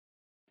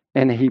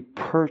 And He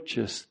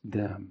purchased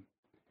them.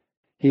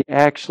 He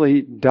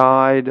actually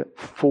died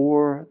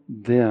for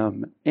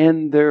them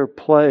in their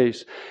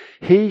place.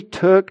 He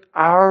took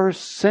our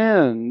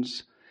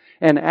sins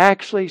and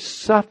actually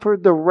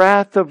suffered the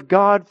wrath of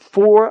God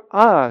for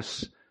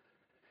us.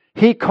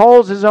 He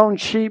calls His own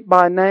sheep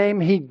by name.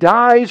 He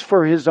dies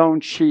for His own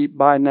sheep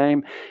by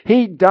name.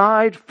 He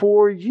died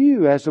for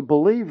you as a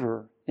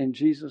believer in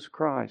Jesus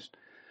Christ.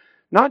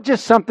 Not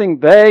just something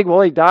vague,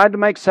 well, He died to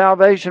make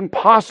salvation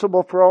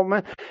possible for all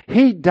men.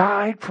 He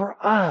died for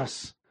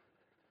us.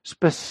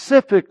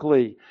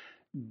 Specifically,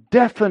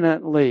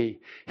 definitely,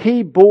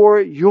 He bore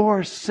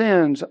your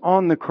sins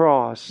on the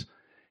cross.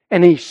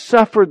 And He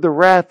suffered the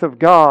wrath of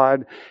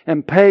God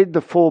and paid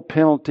the full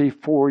penalty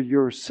for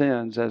your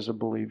sins as a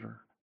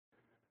believer.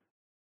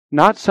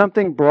 Not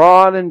something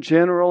broad and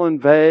general and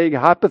vague,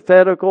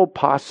 hypothetical,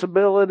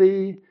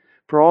 possibility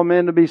for all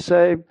men to be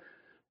saved.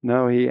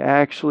 No, He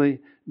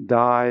actually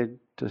died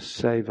to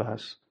save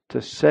us,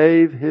 to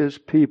save His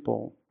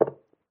people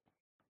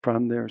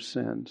from their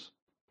sins.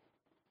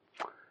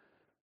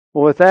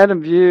 Well, with that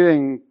in view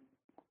and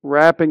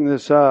wrapping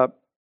this up,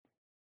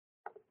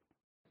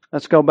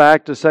 let's go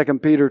back to 2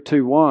 Peter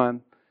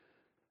 2:1.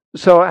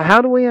 So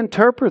how do we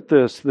interpret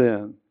this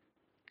then?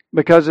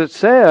 Because it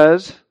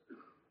says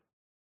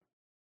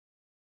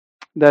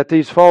that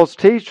these false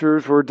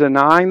teachers were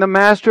denying the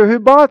master who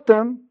bought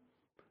them.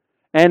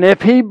 And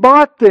if He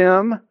bought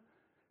them,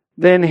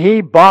 then He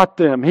bought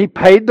them. He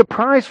paid the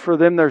price for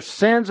them. Their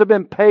sins have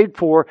been paid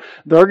for.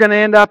 They're going to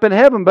end up in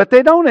heaven. But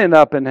they don't end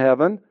up in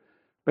heaven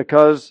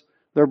because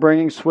they're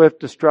bringing swift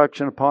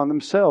destruction upon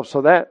themselves.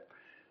 So that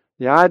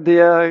the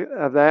idea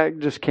of that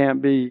just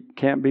can't be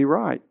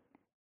right.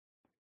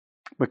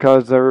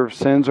 Because their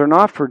sins are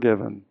not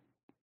forgiven.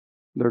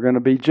 They're going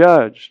to be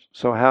judged.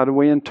 So how do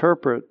we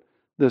interpret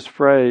this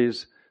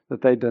phrase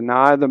that they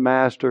deny the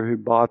master who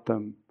bought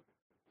them?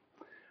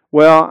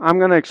 Well, I'm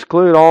going to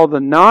exclude all the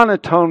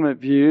non-atonement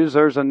views.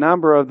 There's a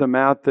number of them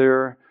out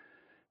there.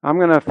 I'm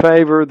going to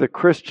favor the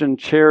Christian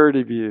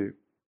charity view.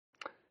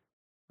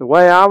 The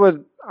way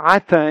I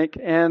think,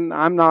 and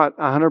I'm not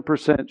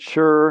 100%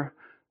 sure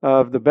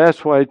of the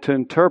best way to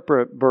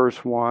interpret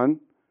verse 1,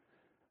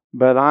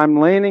 but I'm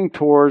leaning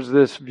towards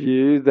this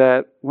view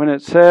that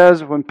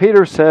when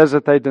Peter says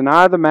that they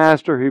deny the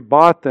master who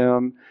bought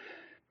them,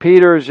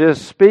 Peter is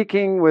just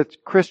speaking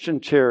with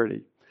Christian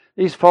charity.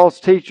 These false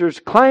teachers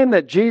claim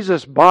that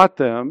Jesus bought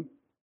them.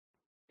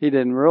 He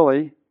didn't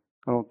really,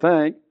 I don't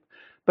think.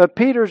 But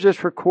Peter's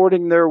just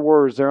recording their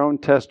words, their own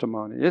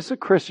testimony. It's a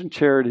Christian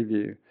charity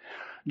view.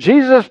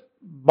 Jesus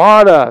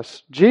bought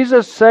us.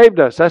 Jesus saved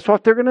us. That's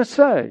what they're going to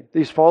say.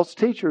 These false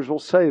teachers will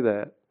say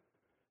that.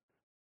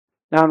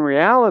 Now, in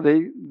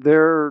reality,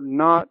 they're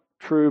not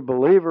true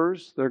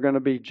believers. They're going to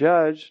be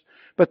judged.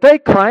 But they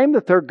claim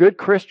that they're good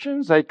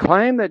Christians. They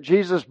claim that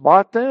Jesus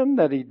bought them,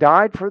 that He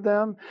died for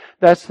them.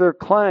 That's their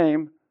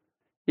claim,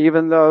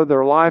 even though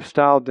their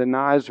lifestyle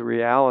denies the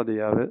reality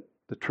of it,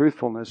 the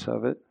truthfulness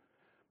of it.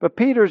 But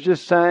Peter's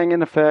just saying,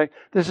 in effect,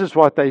 this is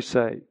what they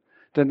say.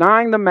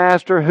 Denying the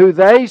Master who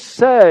they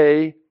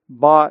say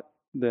bought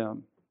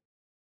them.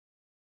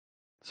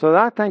 So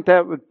I think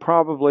that would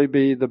probably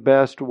be the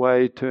best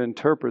way to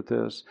interpret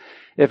this.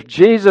 If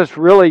Jesus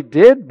really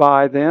did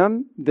buy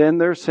them, then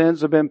their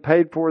sins have been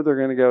paid for. They're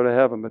going to go to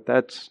heaven. But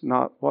that's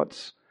not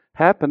what's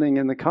happening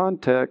in the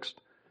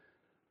context.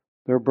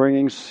 They're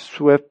bringing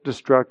swift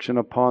destruction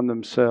upon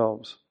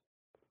themselves.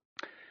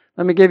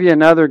 Let me give you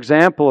another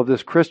example of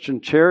this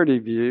Christian charity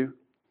view.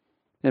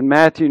 In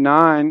Matthew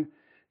 9,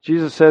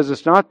 Jesus says,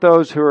 it's not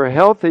those who are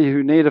healthy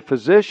who need a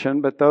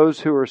physician, but those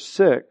who are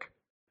sick.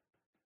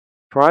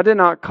 For I did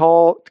not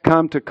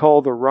come to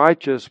call the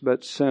righteous,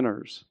 but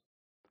sinners.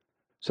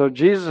 So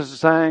Jesus is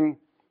saying,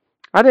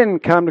 I didn't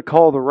come to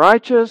call the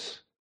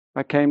righteous,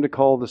 I came to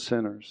call the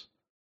sinners.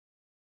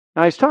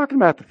 Now He's talking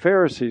about the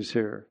Pharisees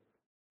here.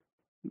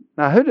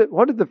 Now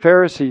what did the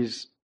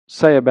Pharisees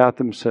say about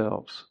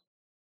themselves?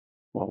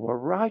 Well, we're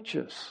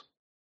righteous.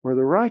 We're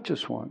the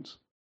righteous ones.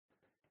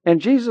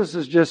 And Jesus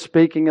is just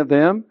speaking of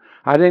them.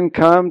 I didn't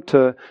come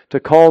to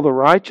call the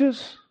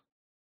righteous,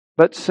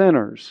 but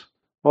sinners.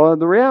 Well,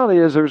 the reality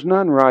is there's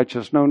none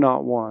righteous, no,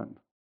 not one.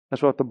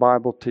 That's what the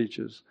Bible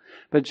teaches.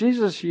 But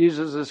Jesus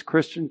uses this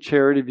Christian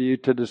charity view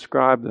to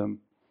describe them.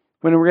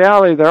 When in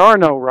reality there are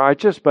no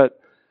righteous, but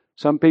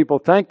some people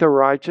think they're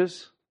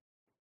righteous.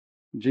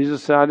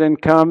 Jesus said, I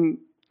didn't come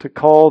to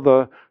call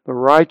the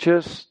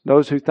righteous,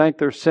 those who think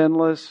they're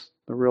sinless.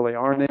 There really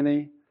aren't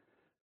any.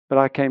 But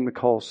I came to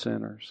call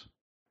sinners.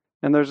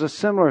 And there's a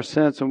similar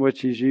sense in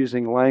which He's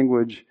using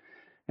language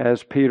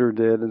as Peter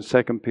did in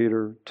 2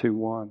 Peter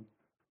 2:1.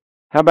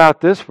 How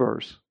about this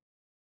verse?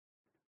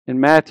 In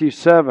Matthew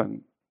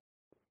 7,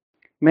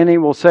 many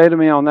will say to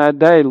me on that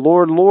day,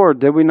 Lord, Lord,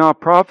 did we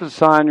not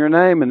prophesy in Your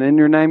name, and in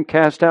Your name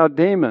cast out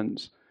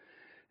demons,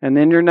 and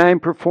in Your name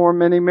perform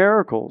many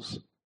miracles?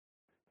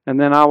 And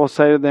then I will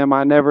say to them,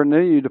 I never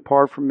knew you.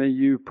 Depart from me,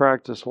 you who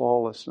practice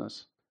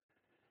lawlessness.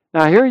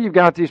 Now here you've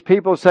got these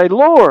people who say,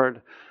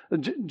 Lord,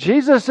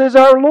 Jesus is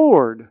our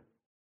Lord.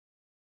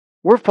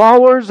 We're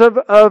followers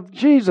of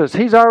Jesus.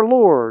 He's our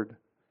Lord.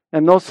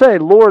 And they'll say,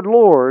 Lord,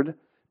 Lord,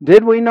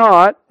 did we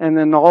not? And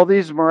then all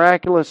these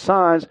miraculous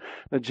signs.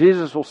 But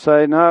Jesus will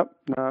say, no,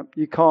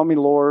 you call me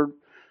Lord.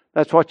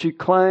 That's what you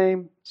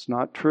claim. It's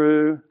not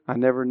true. I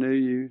never knew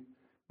you.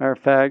 Matter of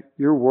fact,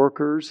 you're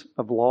workers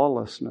of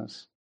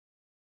lawlessness.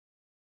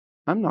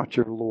 I'm not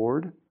your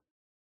Lord.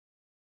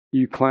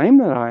 You claim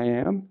that I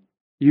am.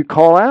 You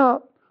call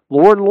out,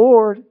 Lord,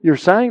 Lord. You're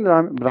saying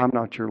that but I'm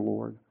not your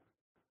Lord.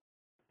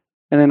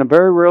 And in a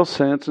very real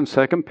sense, in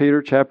 2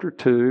 Peter chapter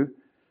 2,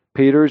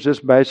 Peter is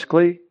just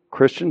basically,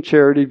 Christian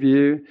charity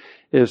view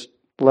is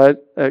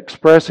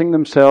expressing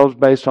themselves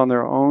based on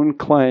their own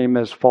claim,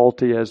 as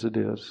faulty as it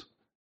is.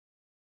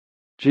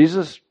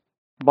 Jesus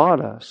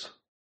bought us.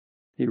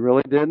 He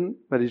really didn't,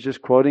 but He's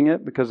just quoting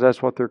it because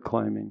that's what they're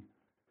claiming.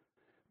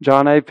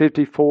 John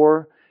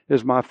 8:54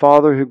 is my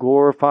Father who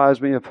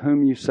glorifies me, of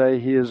whom you say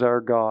He is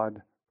our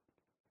God.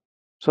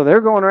 So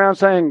they're going around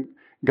saying,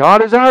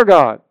 God is our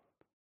God.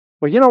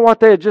 Well, you know what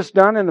they had just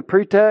done in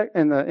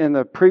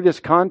the previous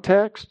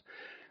context?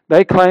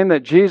 They claimed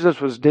that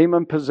Jesus was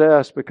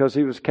demon-possessed because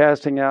He was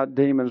casting out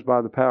demons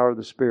by the power of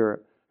the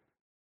Spirit.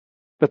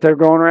 But they're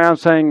going around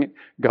saying,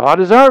 God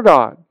is our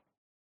God.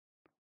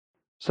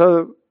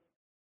 So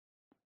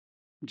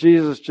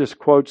Jesus just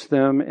quotes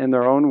them in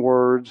their own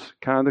words,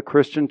 kind of the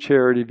Christian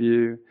charity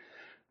view.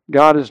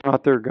 God is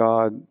not their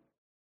God.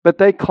 But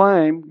they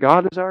claim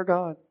God is our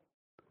God.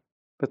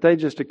 But they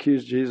just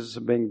accuse Jesus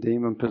of being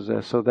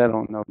demon-possessed, so they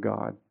don't know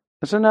God.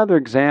 It's another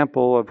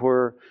example of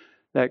where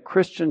that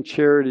Christian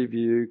charity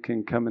view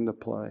can come into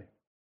play.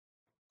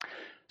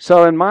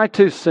 So in my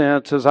 2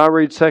 cents, as I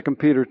read 2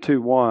 Peter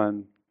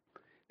 2:1,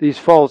 these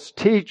false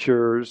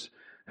teachers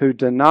who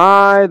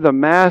deny the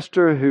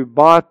Master who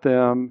bought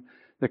them,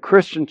 the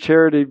Christian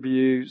charity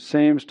view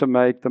seems to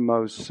make the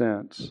most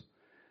sense.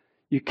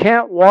 You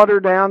can't water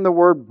down the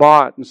word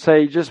bought and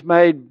say He just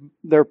made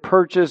their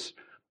purchase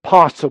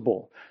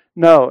possible.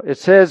 No, it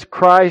says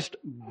Christ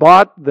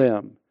bought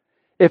them.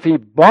 If He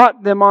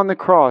bought them on the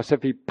cross,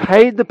 if He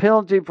paid the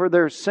penalty for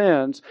their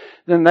sins,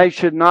 then they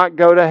should not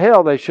go to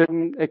hell. They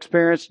shouldn't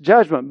experience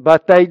judgment,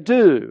 but they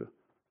do.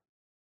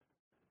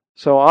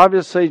 So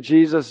obviously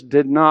Jesus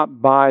did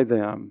not buy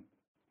them.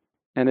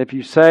 And if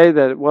you say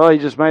that, well, He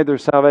just made their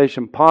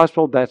salvation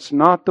possible, that's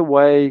not the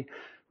way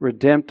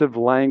redemptive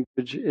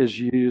language is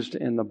used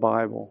in the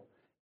Bible.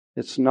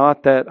 It's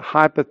not that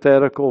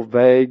hypothetical,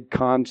 vague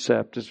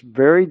concept. It's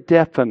very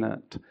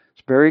definite.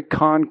 It's very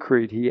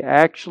concrete. He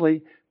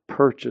actually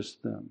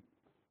purchased them.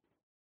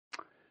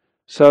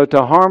 So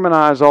to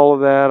harmonize all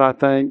of that, I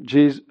think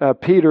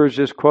Peter is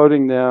just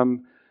quoting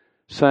them,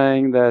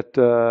 saying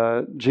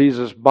that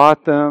Jesus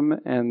bought them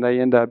and they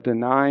end up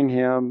denying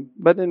him.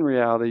 But in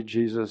reality,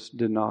 Jesus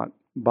did not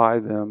buy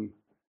them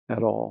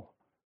at all.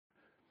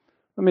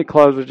 Let me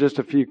close with just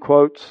a few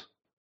quotes.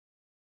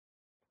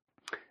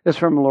 It's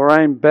from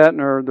Lorraine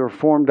Bettner, The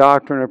Reformed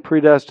Doctrine of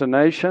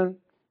Predestination.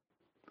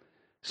 It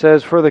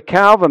says, for the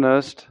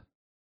Calvinist,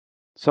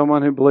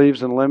 someone who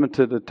believes in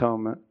limited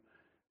atonement,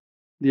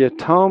 the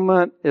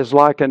atonement is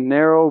like a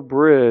narrow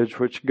bridge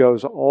which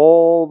goes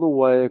all the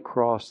way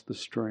across the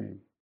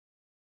stream.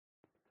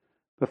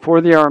 But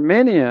for the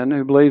Arminian,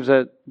 who believes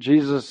that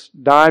Jesus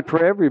died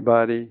for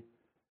everybody,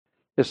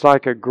 it's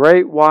like a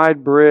great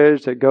wide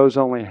bridge that goes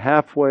only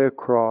halfway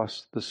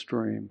across the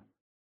stream.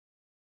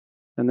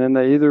 And then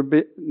they either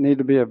need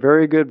to be a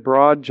very good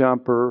broad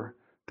jumper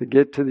to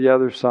get to the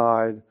other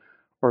side,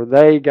 or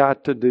they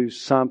got to do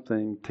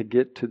something to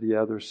get to the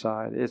other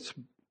side. It's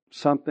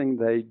something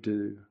they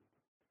do.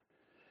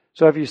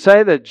 So if you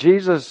say that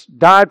Jesus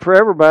died for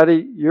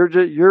everybody,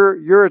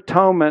 your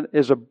atonement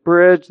is a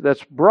bridge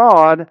that's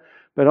broad,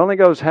 but only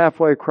goes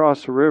halfway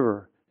across the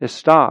river. It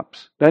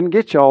stops. Doesn't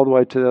get you all the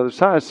way to the other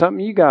side. It's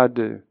something you got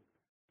to do.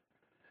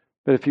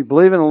 But if you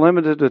believe in a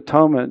limited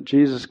atonement,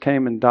 Jesus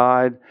came and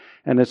died,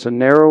 and it's a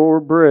narrower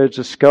bridge.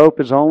 The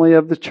scope is only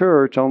of the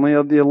church, only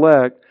of the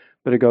elect,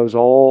 but it goes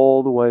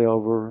all the way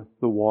over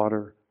the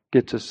water,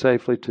 gets us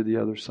safely to the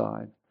other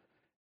side.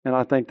 And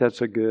I think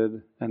that's a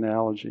good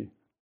analogy.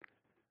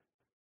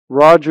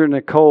 Roger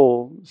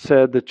Nicole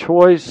said, the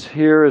choice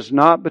here is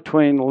not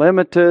between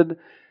limited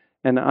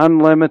and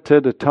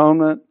unlimited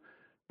atonement,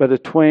 but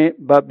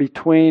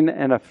between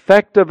an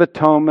effective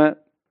atonement,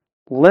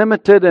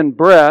 limited in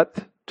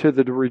breadth to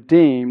the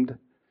redeemed,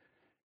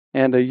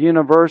 and a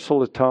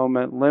universal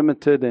atonement,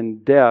 limited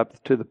in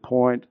depth to the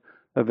point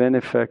of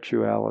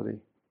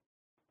ineffectuality.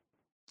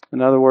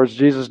 In other words,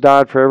 Jesus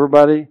died for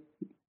everybody,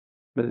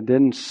 but it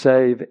didn't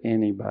save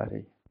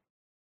anybody.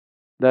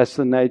 That's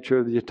the nature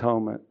of the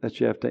atonement that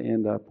you have to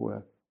end up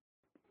with.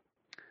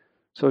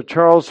 So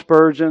Charles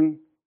Spurgeon,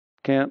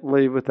 can't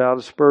leave without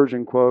a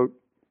Spurgeon quote,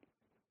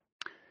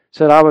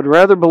 said, I would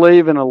rather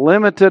believe in a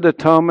limited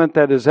atonement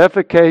that is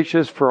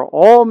efficacious for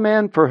all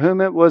men for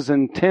whom it was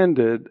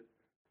intended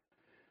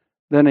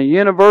than a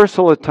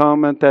universal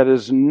atonement that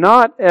is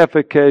not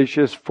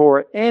efficacious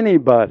for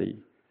anybody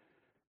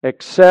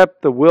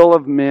except the will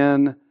of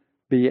men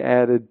be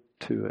added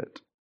to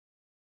it.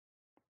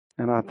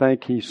 And I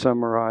think he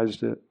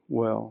summarized it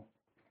well.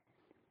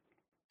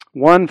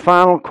 One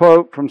final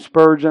quote from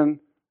Spurgeon.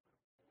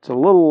 It's a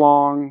little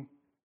long.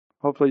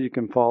 Hopefully you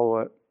can follow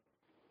it.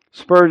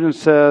 Spurgeon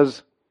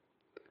says,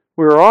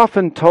 we are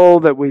often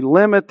told that we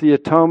limit the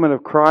atonement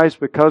of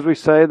Christ because we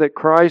say that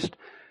Christ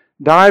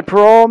died for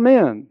all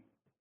men.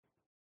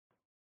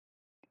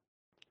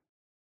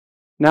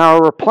 Now,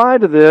 our reply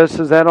to this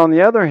is that, on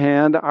the other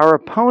hand, our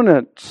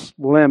opponents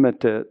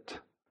limit it.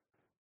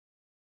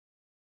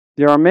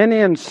 The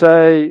Arminians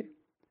say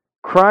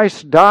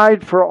Christ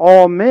died for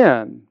all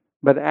men,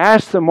 but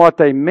ask them what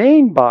they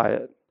mean by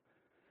it.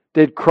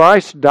 Did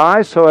Christ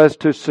die so as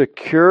to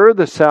secure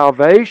the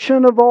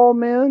salvation of all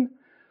men?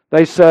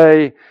 They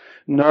say,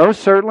 no,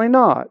 certainly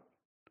not.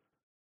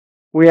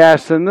 We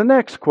ask them the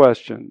next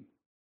question.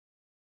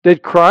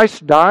 Did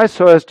Christ die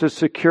so as to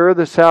secure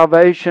the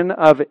salvation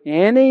of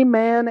any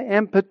man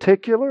in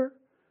particular?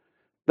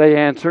 They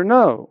answer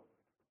no.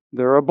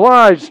 They're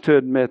obliged to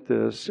admit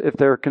this if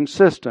they're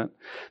consistent.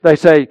 They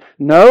say,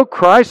 no,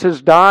 Christ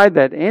has died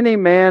that any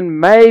man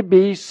may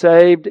be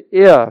saved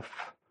if,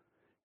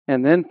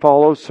 and then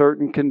follow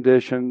certain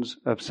conditions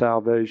of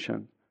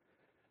salvation.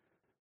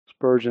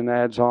 Spurgeon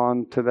adds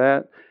on to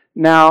that.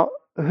 Now,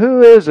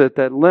 who is it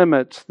that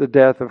limits the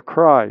death of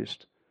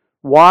Christ?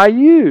 Why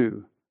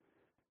you?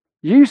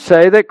 You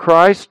say that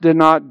Christ did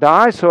not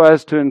die so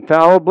as to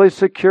infallibly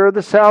secure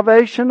the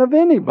salvation of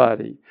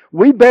anybody.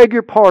 We beg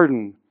your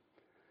pardon.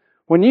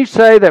 When you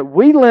say that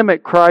we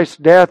limit Christ's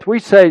death, we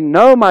say,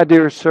 no, my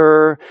dear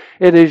sir,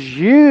 it is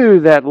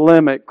you that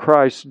limit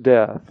Christ's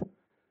death.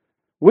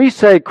 We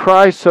say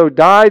Christ so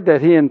died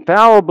that He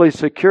infallibly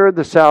secured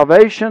the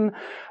salvation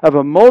of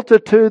a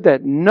multitude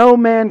that no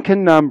man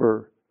can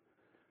number,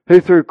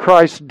 who through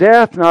Christ's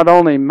death not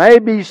only may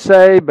be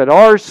saved, but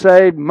are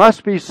saved,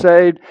 must be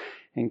saved,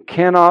 and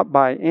cannot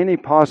by any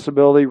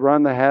possibility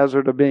run the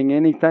hazard of being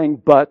anything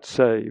but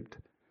saved.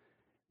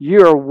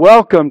 You are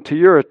welcome to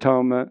your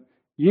atonement.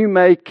 You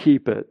may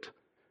keep it.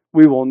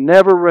 We will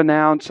never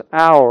renounce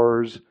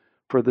ours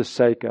for the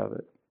sake of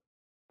it.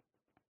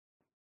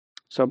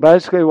 So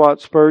basically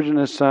what Spurgeon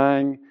is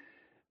saying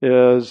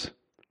is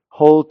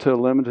hold to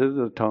limited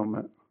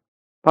atonement.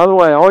 By the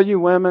way, all you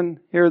women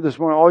here this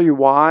morning, all you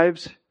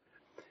wives,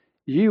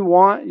 you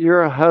want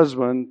your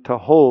husband to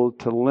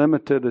hold to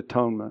limited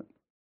atonement.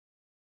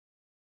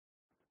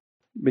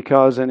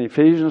 Because in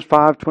Ephesians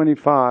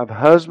 5:25,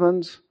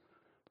 husbands,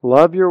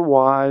 love your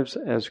wives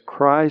as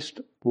Christ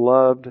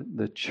loved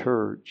the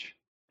church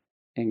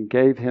and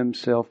gave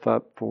Himself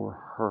up for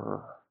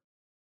her.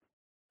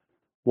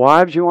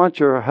 Wives, you want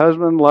your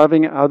husband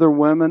loving other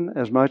women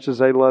as much as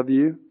they love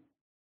you?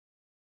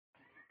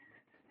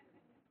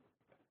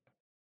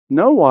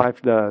 No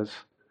wife does.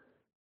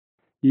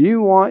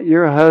 You want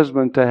your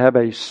husband to have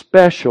a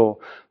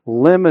special,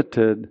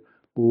 limited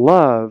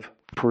love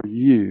for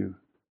you.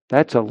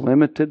 That's a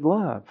limited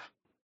love.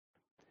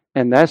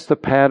 And that's the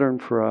pattern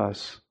for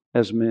us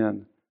as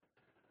men.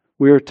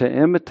 We are to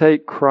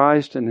imitate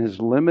Christ in His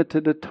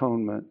limited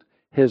atonement,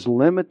 His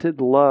limited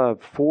love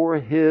for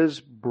His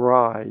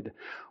bride.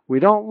 We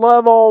don't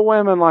love all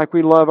women like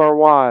we love our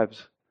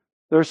wives.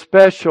 They're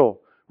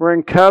special. We're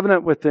in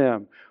covenant with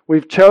them.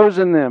 We've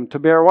chosen them to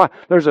be our wife.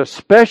 There's a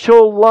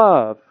special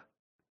love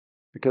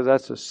because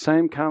that's the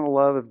same kind of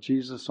love of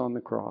Jesus on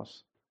the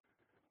cross.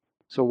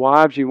 So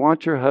wives, you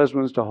want your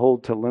husbands to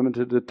hold to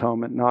limited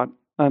atonement, not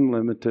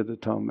unlimited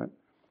atonement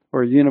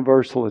or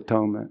universal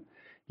atonement.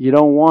 You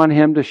don't want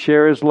him to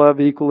share his love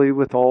equally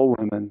with all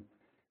women.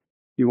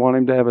 You want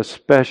him to have a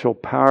special,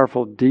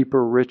 powerful,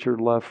 deeper, richer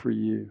love for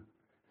you.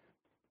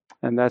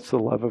 And that's the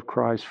love of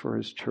Christ for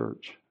His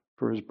church,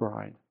 for His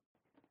bride.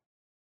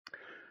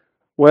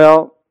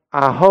 Well,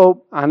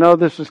 I know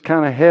this was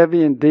kind of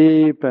heavy and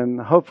deep, and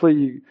hopefully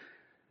you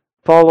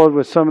followed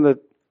with some of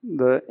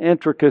the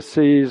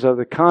intricacies of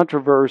the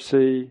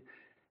controversy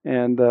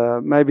and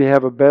maybe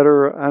have a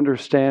better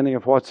understanding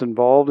of what's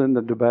involved in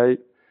the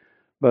debate.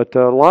 But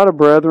a lot of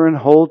brethren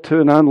hold to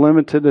an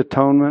unlimited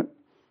atonement.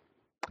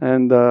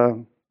 And I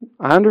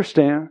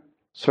understand,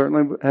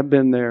 certainly have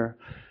been there.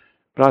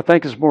 But I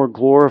think it's more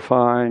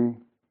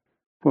glorifying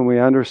when we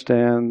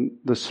understand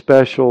the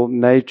special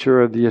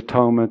nature of the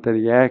atonement, that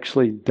He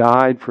actually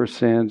died for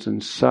sins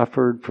and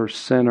suffered for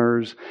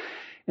sinners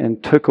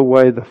and took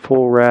away the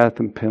full wrath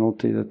and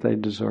penalty that they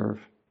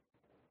deserve.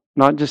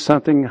 Not just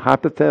something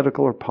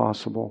hypothetical or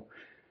possible.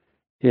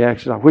 He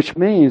actually, which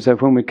means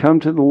that when we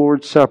come to the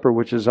Lord's Supper,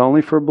 which is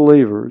only for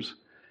believers,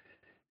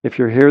 if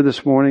you're here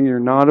this morning and you're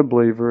not a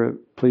believer,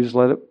 please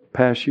let it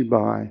pass you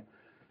by.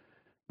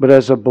 But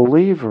as a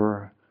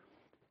believer,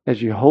 as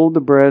you hold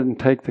the bread and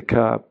take the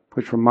cup,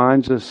 which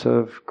reminds us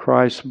of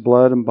Christ's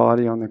blood and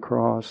body on the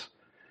cross,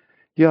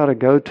 you ought to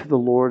go to the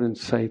Lord and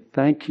say,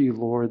 "Thank you,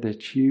 Lord,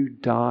 that you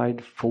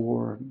died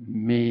for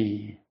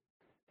me."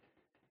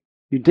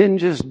 You didn't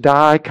just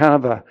die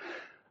kind of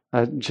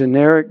a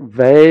generic,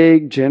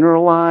 vague,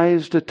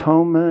 generalized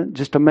atonement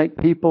just to make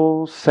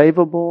people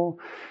savable.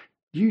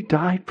 You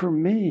died for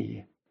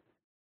me.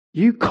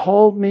 You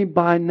called me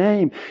by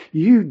name.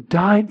 You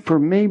died for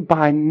me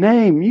by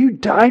name. You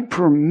died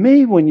for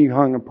me when you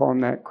hung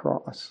upon that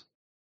cross.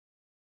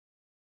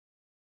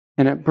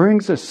 And it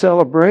brings a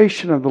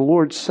celebration of the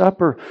Lord's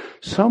Supper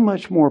so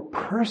much more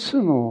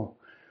personal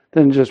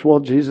than just, well,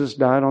 Jesus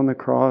died on the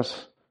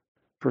cross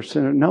for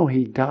sinners. No,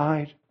 He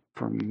died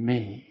for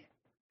me.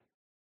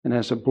 And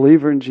as a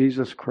believer in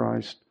Jesus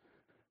Christ,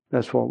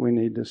 that's what we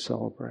need to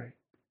celebrate.